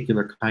very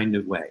particular kind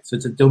of way. So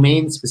it's a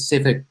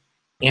domain-specific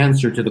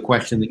answer to the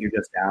question that you're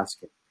just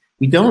asking.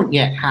 We don't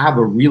yet have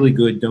a really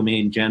good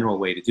domain general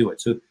way to do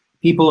it. So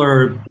people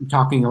are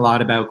talking a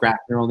lot about graph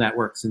neural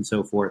networks and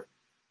so forth.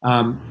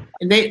 And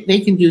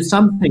they can do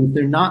some things.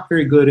 They're not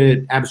very good at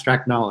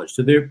abstract knowledge.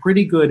 So they're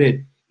pretty good at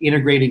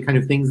integrating kind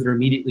of things that are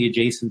immediately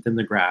adjacent in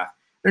the graph.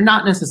 They're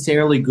not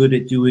necessarily good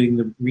at doing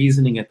the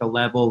reasoning at the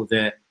level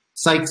that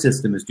psych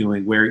system is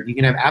doing, where you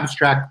can have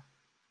abstract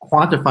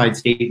quantified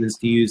statements,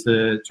 to use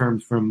the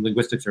terms from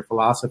linguistics or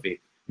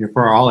philosophy.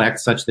 For all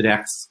x such that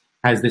x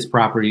has this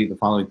property, the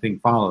following thing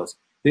follows.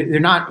 They're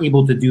not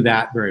able to do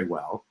that very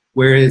well,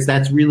 whereas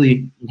that's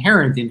really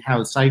inherent in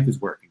how psych is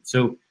working.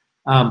 So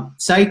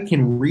psych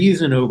can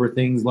reason over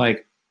things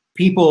like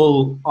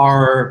people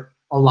are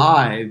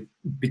alive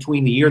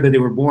between the year that they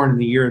were born and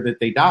the year that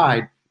they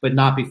died, but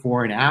not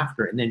before and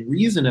after, and then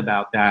reason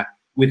about that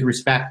with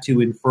respect to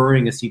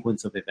inferring a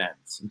sequence of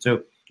events. And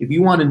so if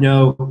you want to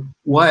know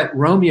what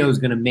Romeo is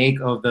going to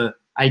make of the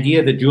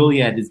idea that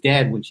Juliet is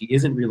dead when she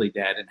isn't really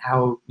dead, and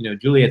how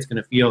Juliet's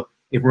going to feel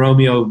if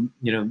Romeo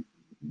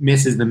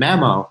misses the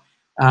memo,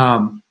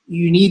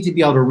 you need to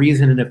be able to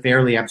reason in a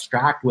fairly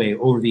abstract way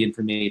over the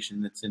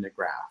information that's in the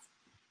graph.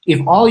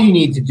 If all you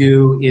need to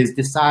do is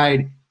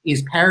decide,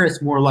 is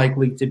Paris more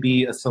likely to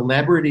be a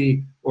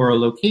celebrity or a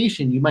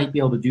location, you might be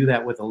able to do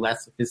that with a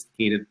less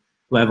sophisticated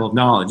level of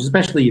knowledge,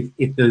 especially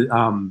if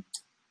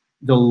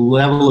the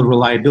level of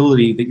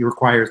reliability that you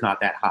require is not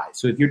that high.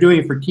 So if you're doing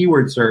it for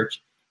keyword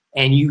search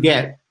and you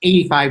get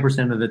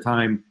 85% of the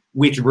time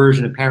which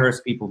version of Paris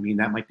people mean,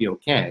 that might be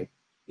okay.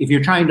 If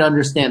you're trying to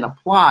understand the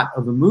plot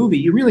of a movie,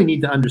 you really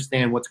need to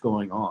understand what's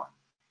going on.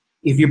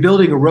 If you're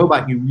building a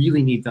robot, you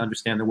really need to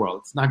understand the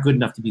world. It's not good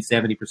enough to be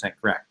 70%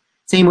 correct.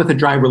 Same with a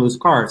driverless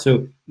car.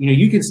 So,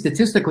 you can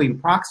statistically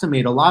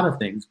approximate a lot of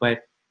things,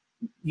 but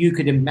you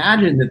could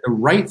imagine that the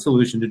right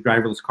solution to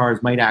driverless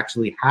cars might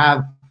actually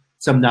have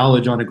some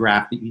knowledge on a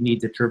graph that you need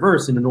to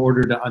traverse in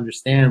order to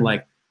understand,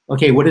 like,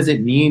 okay, what does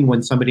it mean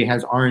when somebody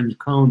has orange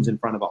cones in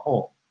front of a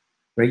hole,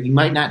 right? You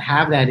might not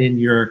have that in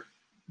your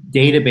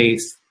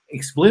database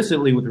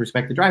explicitly with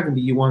respect to driving,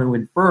 but you want to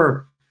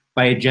infer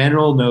by a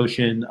general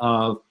notion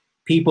of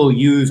people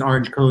use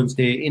orange cones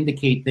to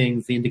indicate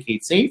things, to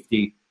indicate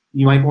safety,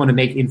 you might want to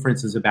make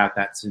inferences about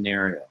that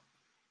scenario.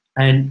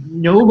 And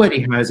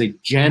nobody has a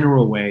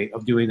general way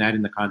of doing that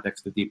in the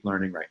context of deep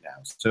learning right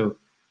now. So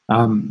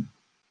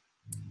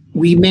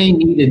we may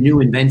need a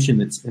new invention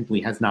that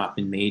simply has not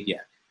been made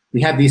yet.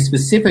 We have these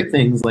specific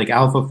things like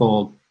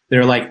AlphaFold that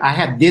are like, I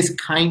have this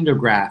kind of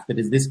graph that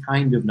is this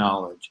kind of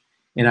knowledge,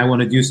 and I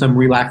want to do some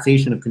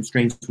relaxation of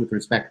constraints with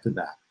respect to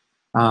that.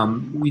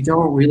 We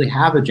don't really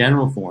have a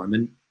general form.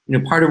 And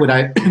part of what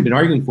I've been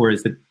arguing for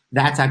is that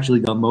that's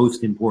actually the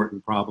most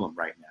important problem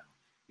right now,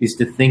 is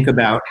to think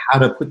about how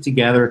to put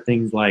together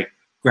things like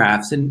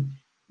graphs and,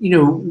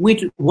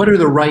 what are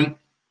the right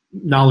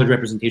knowledge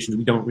representations.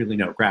 We don't really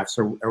know. Graphs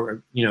are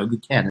a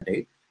good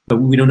candidate, but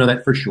we don't know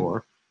that for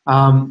sure.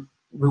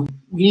 We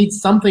need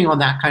something on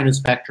that kind of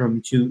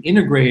spectrum to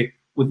integrate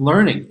with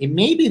learning. It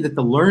may be that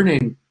the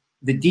learning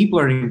that deep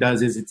learning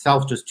does is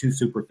itself just too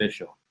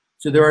superficial.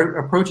 So there are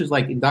approaches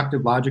like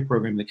inductive logic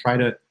programming that try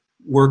to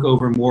work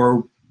over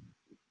more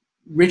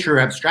richer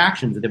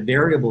abstractions that have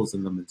variables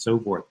in them and so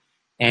forth.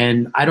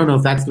 And I don't know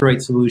if that's the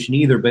right solution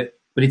either, but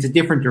it's a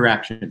different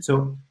direction.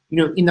 So,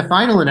 in the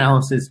final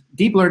analysis,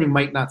 deep learning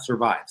might not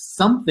survive.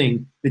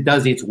 Something that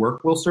does its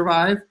work will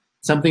survive,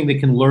 something that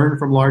can learn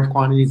from large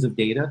quantities of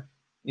data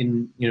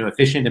in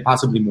efficient and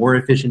possibly more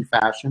efficient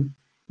fashion.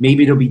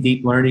 Maybe it'll be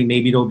deep learning,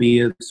 maybe it'll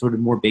be a sort of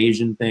more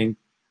Bayesian thing,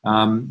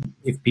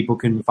 if people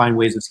can find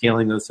ways of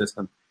scaling those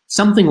systems.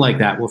 Something like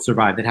that will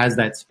survive that has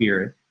that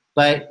spirit.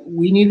 But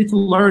we needed to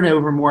learn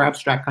over more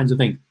abstract kinds of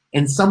things.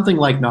 And something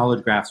like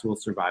knowledge graphs will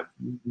survive.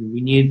 We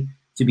need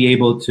to be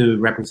able to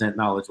represent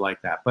knowledge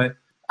like that. But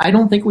I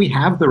don't think we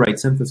have the right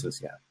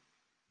synthesis yet.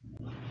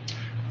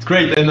 It's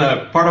great. And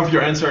part of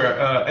your answer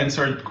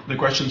answered the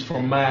questions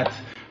from Matt,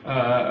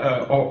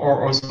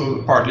 or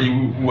also partly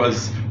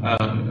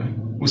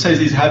who says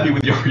he's happy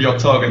with your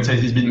talk and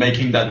says he's been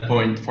making that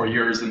point for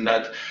years, and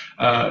that.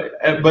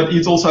 But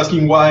he's also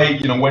asking why,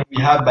 when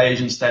we have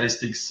Bayesian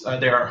statistics,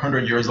 they are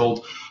 100 years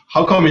old.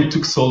 How come it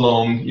took so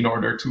long in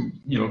order to,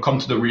 come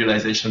to the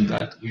realization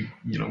that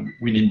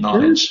we need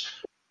knowledge?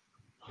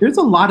 There's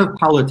a lot of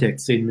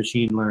politics in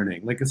machine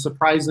learning, like a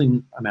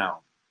surprising amount.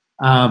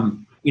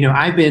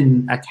 I've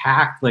been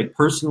attacked, like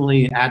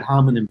personally ad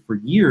hominem for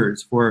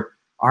years for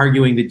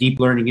arguing that deep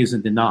learning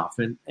isn't enough.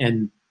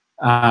 And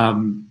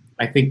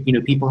I think,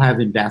 people have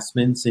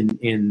investments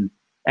in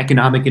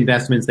economic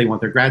investments. They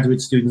want their graduate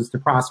students to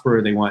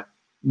prosper. They want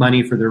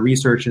money for their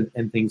research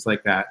and things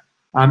like that.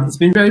 It's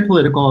been very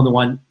political on the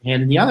one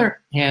hand. On the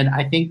other hand,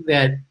 I think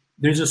that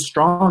there's a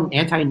strong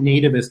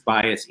anti-nativist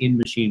bias in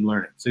machine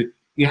learning. So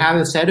you have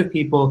a set of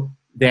people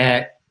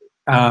that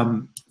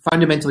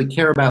fundamentally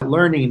care about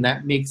learning, and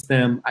that makes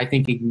them, I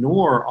think,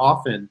 ignore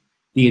often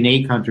the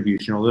innate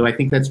contribution, although I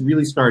think that's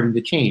really starting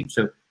to change.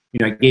 So,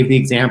 I gave the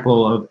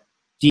example of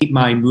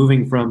DeepMind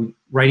moving from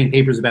writing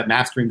papers about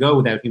mastering Go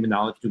without human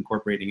knowledge to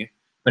incorporating it.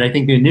 But I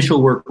think the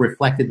initial work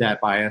reflected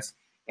that bias.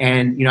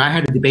 And I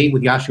had a debate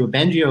with Yoshua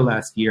Bengio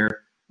last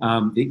year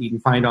that you can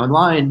find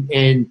online,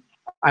 and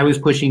I was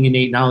pushing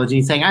innate knowledge, and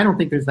he's saying, I don't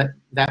think there's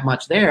that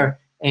much there.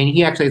 And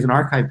he actually has an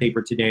archive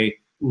paper today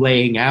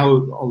laying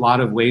out a lot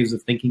of ways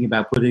of thinking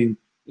about putting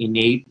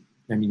innate,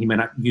 he might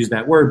not use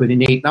that word, but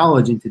innate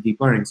knowledge into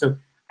deep learning. So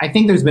I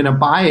think there's been a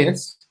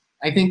bias.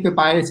 I think the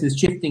bias is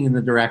shifting in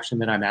the direction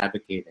that I'm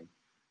advocating.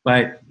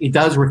 But it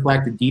does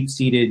reflect a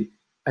deep-seated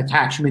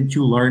attachment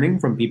to learning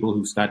from people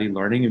who study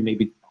learning and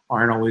maybe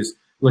aren't always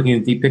looking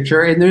at the deep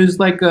picture. And there's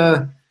like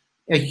a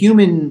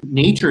human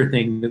nature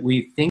thing that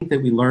we think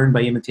that we learn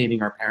by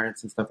imitating our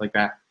parents and stuff like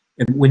that,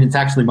 and when it's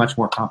actually much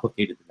more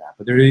complicated than that.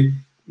 But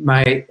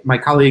my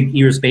colleague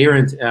Iris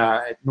Behrens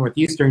at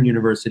Northeastern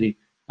University,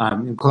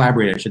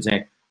 collaborator I should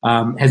say,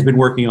 has been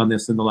working on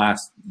this in the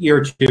last year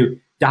or two,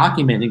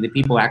 documenting that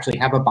people actually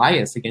have a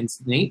bias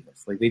against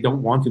innateness. Like they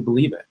don't want to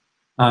believe it.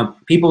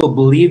 People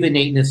believe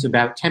innateness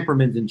about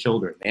temperament in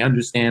children. They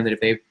understand that if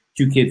they have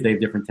two kids, they have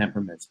different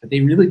temperaments, but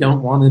they really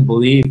don't want to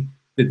believe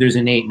that there's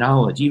innate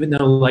knowledge, even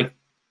though, like,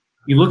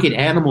 you look at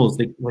animals,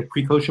 like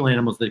precocial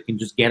animals that can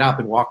just get up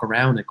and walk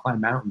around and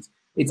climb mountains.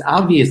 It's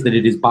obvious that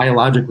it is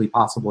biologically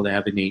possible to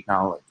have innate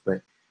knowledge,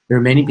 but there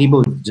are many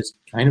people who just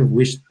kind of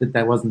wish that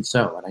that wasn't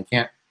so, and I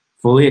can't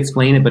fully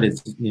explain it, but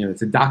it's,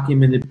 it's a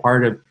documented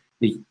part of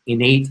the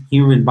innate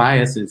human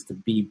biases to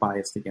be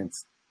biased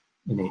against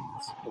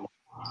innateness.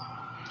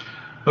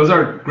 Those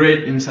are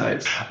great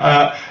insights.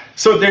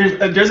 So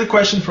there's a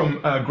question from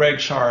Greg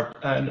Sharp,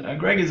 and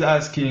Greg is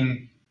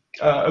asking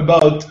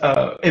about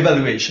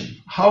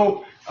evaluation.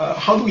 How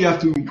do we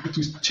have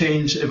to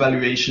change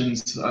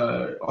evaluations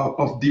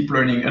of deep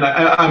learning? And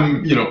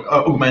I'm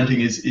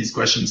augmenting his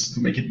questions to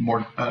make it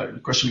more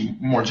question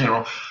more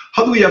general.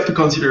 How do we have to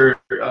consider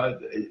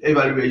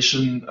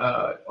evaluation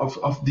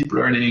of deep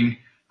learning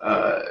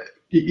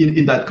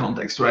in that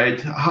context,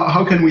 right?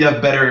 How can we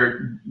have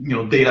better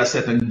data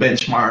set and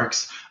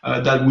benchmarks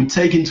that would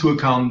take into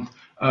account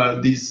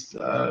these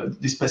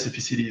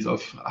specificities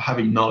of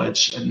having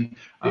knowledge. And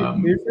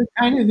there's a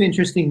kind of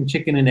interesting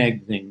chicken and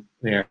egg thing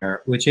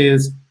there, which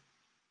is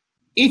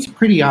it's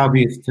pretty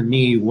obvious to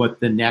me what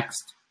the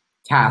next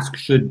task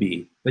should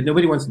be, but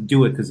nobody wants to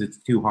do it because it's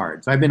too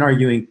hard. So I've been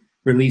arguing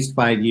for at least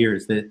 5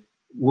 years that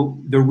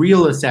the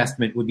real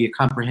assessment would be a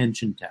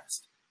comprehension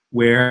test,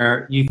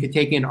 where you could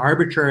take in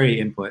arbitrary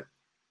input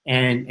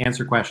and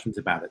answer questions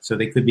about it. So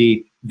they could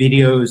be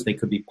videos, they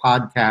could be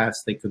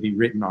podcasts, they could be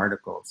written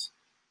articles.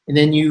 And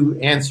then you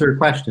answer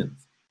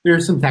questions. There are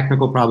some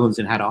technical problems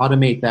in how to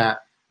automate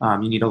that.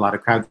 You need a lot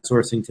of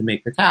crowdsourcing to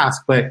make the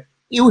task, but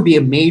it would be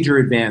a major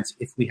advance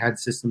if we had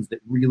systems that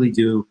really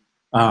do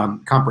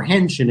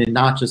comprehension and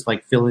not just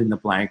like fill in the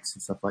blanks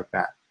and stuff like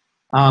that.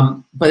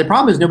 But the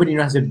problem is nobody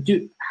knows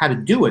how to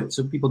do it,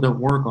 so people don't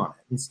work on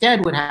it.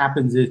 Instead, what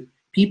happens is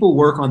people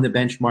work on the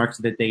benchmarks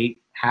that they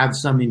have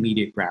some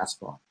immediate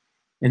grasp on.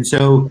 And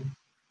so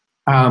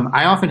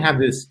I often have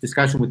this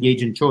discussion with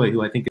Yejin Choi,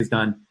 who I think has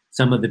done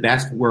some of the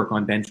best work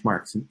on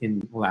benchmarks in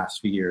the last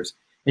few years.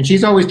 And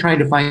she's always trying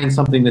to find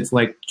something that's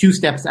like 2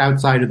 steps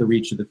outside of the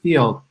reach of the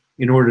field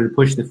in order to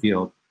push the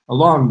field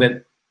along.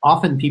 But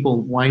often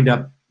people wind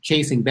up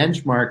chasing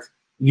benchmarks.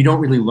 You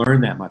don't really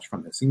learn that much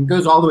from this. And it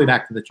goes all the way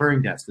back to the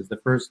Turing test as the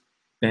first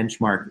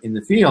benchmark in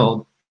the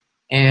field.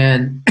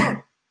 And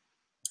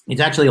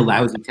it's actually a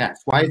lousy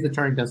test. Why is the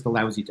Turing test a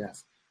lousy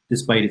test,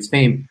 despite its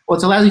fame? Well,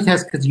 it's a lousy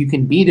test because you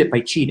can beat it by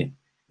cheating.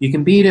 You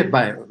can beat it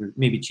by,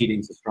 maybe cheating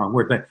is a strong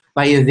word, but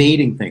by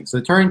evading things. So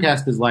the Turing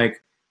test is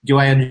like, do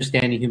I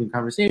understand a human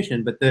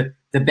conversation? But the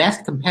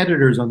best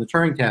competitors on the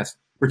Turing test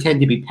pretend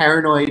to be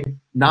paranoid,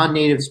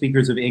 non-native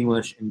speakers of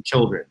English, and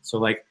children. So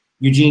like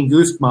Eugene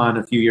Gustman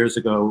a few years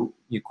ago,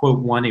 you quote,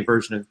 won a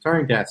version of the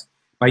Turing test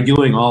by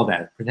doing all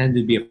that.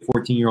 Pretended to be a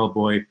 14-year-old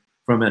boy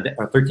from a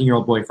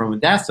 13-year-old boy from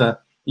Odessa.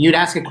 And you'd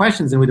ask it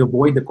questions and would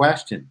avoid the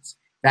questions.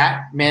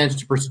 That managed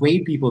to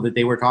persuade people that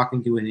they were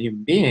talking to a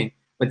human being,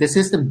 but the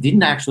system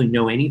didn't actually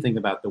know anything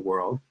about the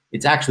world.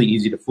 It's actually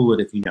easy to fool it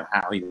if you know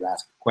how. You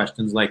ask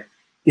questions like,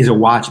 is a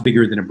watch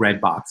bigger than a bread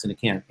box? And it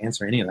can't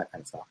answer any of that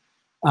kind of stuff.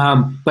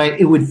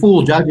 But it would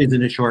fool judges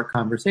in a short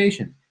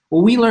conversation.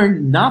 Well, we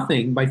learned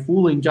nothing by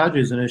fooling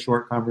judges in a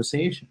short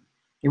conversation.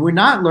 And we're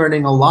not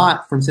learning a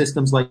lot from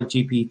systems like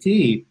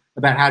GPT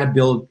about how to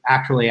build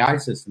actual AI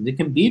systems. It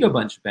can beat a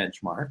bunch of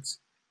benchmarks,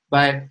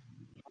 but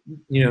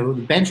the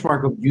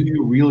benchmark of do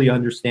you really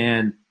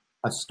understand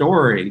a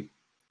story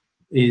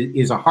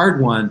is a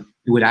hard one.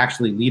 It would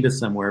actually lead us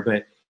somewhere.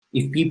 But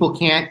if people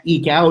can't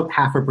eke out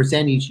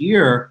 0.5% each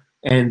year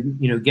and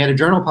get a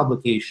journal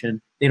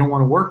publication, they don't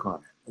want to work on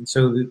it. And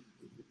so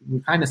we're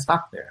kind of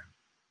stuck there.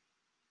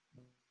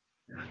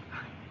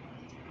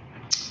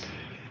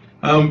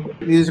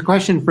 There's a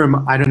question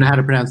from, I don't know how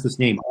to pronounce this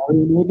name,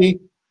 maybe,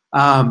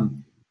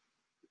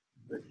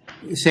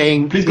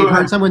 saying, we've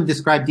heard someone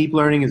describe deep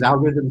learning as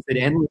algorithms that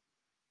endlessly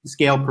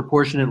scale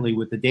proportionately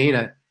with the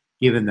data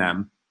given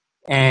them.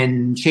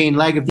 And Shane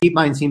Legg of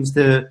DeepMind seems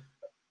to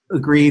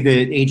agree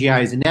that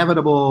AGI is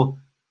inevitable.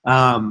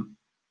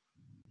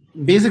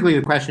 Basically,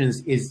 the question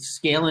is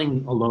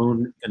scaling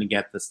alone going to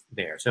get this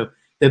there? So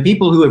the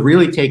people who have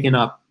really taken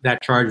up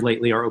that charge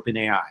lately are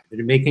OpenAI.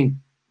 They're making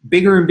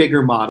bigger and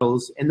bigger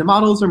models, and the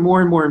models are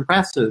more and more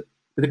impressive.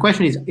 But the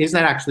question is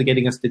that actually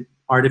getting us to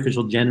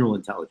artificial general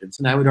intelligence?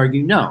 And I would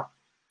argue no.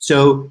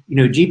 So,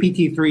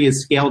 GPT-3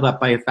 is scaled up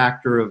by a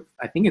factor of,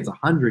 I think it's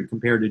 100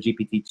 compared to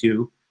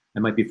GPT-2. I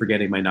might be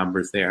forgetting my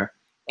numbers there.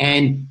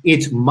 And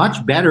it's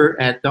much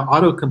better at the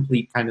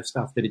autocomplete kind of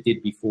stuff that it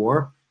did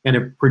before, kind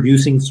of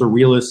producing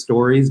surrealist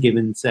stories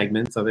given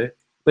segments of it.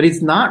 But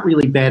it's not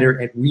really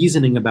better at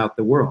reasoning about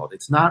the world.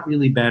 It's not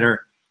really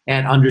better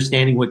at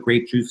understanding what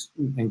grape juice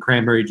and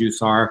cranberry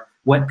juice are,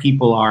 what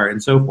people are,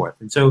 and so forth.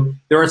 And so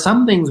there are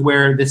some things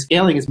where the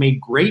scaling has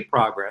made great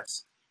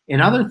progress,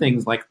 and other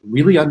things like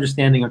really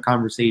understanding a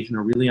conversation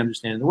or really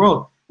understanding the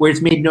world where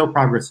it's made no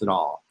progress at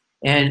all.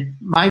 And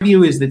my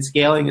view is that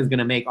scaling is going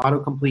to make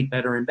autocomplete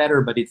better and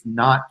better, but it's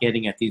not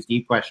getting at these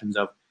deep questions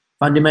of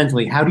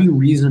fundamentally, how do you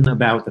reason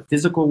about the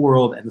physical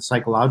world and the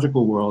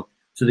psychological world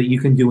so that you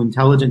can do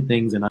intelligent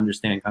things and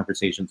understand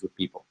conversations with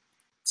people?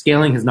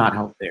 Scaling has not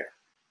helped there.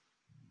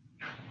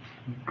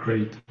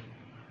 Great.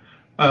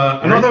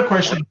 Another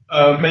question,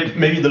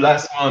 maybe the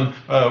last one,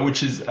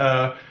 which is,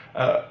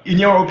 in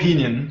your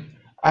opinion,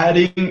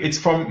 it's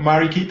from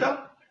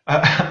Marikita,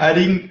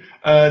 adding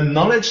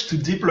knowledge to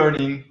deep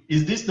learning,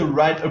 is this the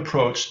right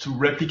approach to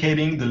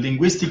replicating the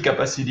linguistic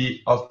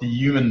capacity of the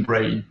human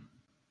brain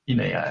in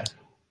AI?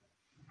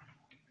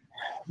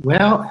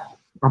 Well,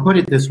 I'll put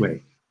it this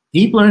way.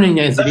 Deep learning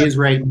as it is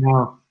right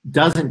now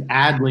doesn't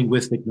add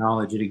linguistic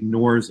knowledge, it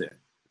ignores it.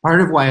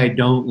 Part of why I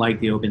don't like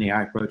the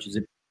OpenAI approach is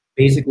it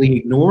basically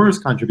ignores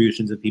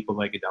contributions of people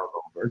like Adele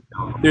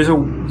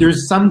Goldberg.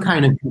 There's some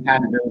kind of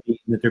compatibility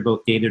in that they're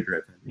both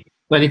data-driven,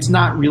 but it's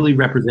not really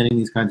representing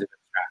these kinds of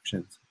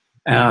abstractions.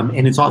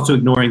 And it's also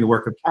ignoring the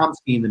work of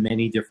Chomsky and the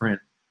many different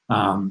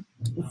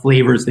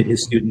flavors that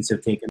his students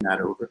have taken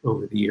that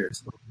over the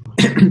years.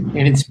 And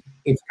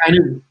it's kind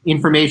of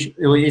information,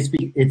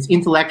 it's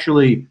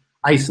intellectually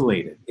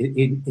isolated.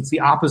 It's the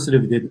opposite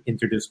of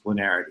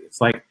interdisciplinarity.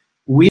 It's like,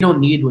 we don't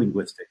need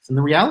linguistics. And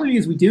the reality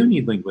is we do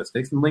need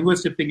linguistics. And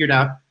linguists have figured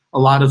out a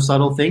lot of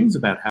subtle things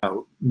about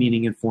how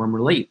meaning and form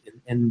relate.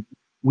 And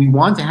we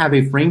want to have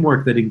a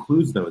framework that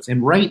includes those.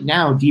 And right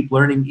now, deep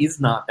learning is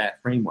not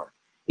that framework.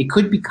 It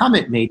could become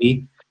it,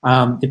 maybe,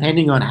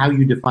 depending on how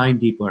you define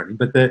deep learning.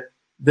 But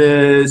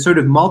the sort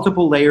of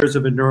multiple layers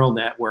of a neural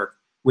network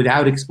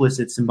without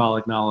explicit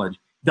symbolic knowledge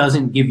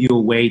doesn't give you a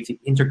way to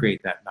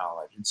integrate that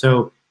knowledge. And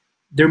so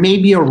there may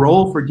be a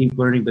role for deep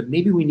learning, but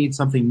maybe we need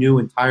something new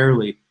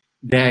entirely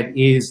that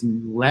is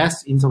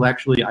less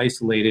intellectually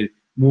isolated,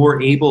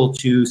 more able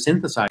to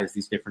synthesize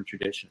these different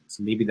traditions.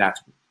 And maybe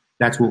that's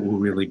what will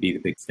really be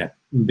the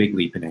big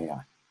leap in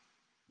AI.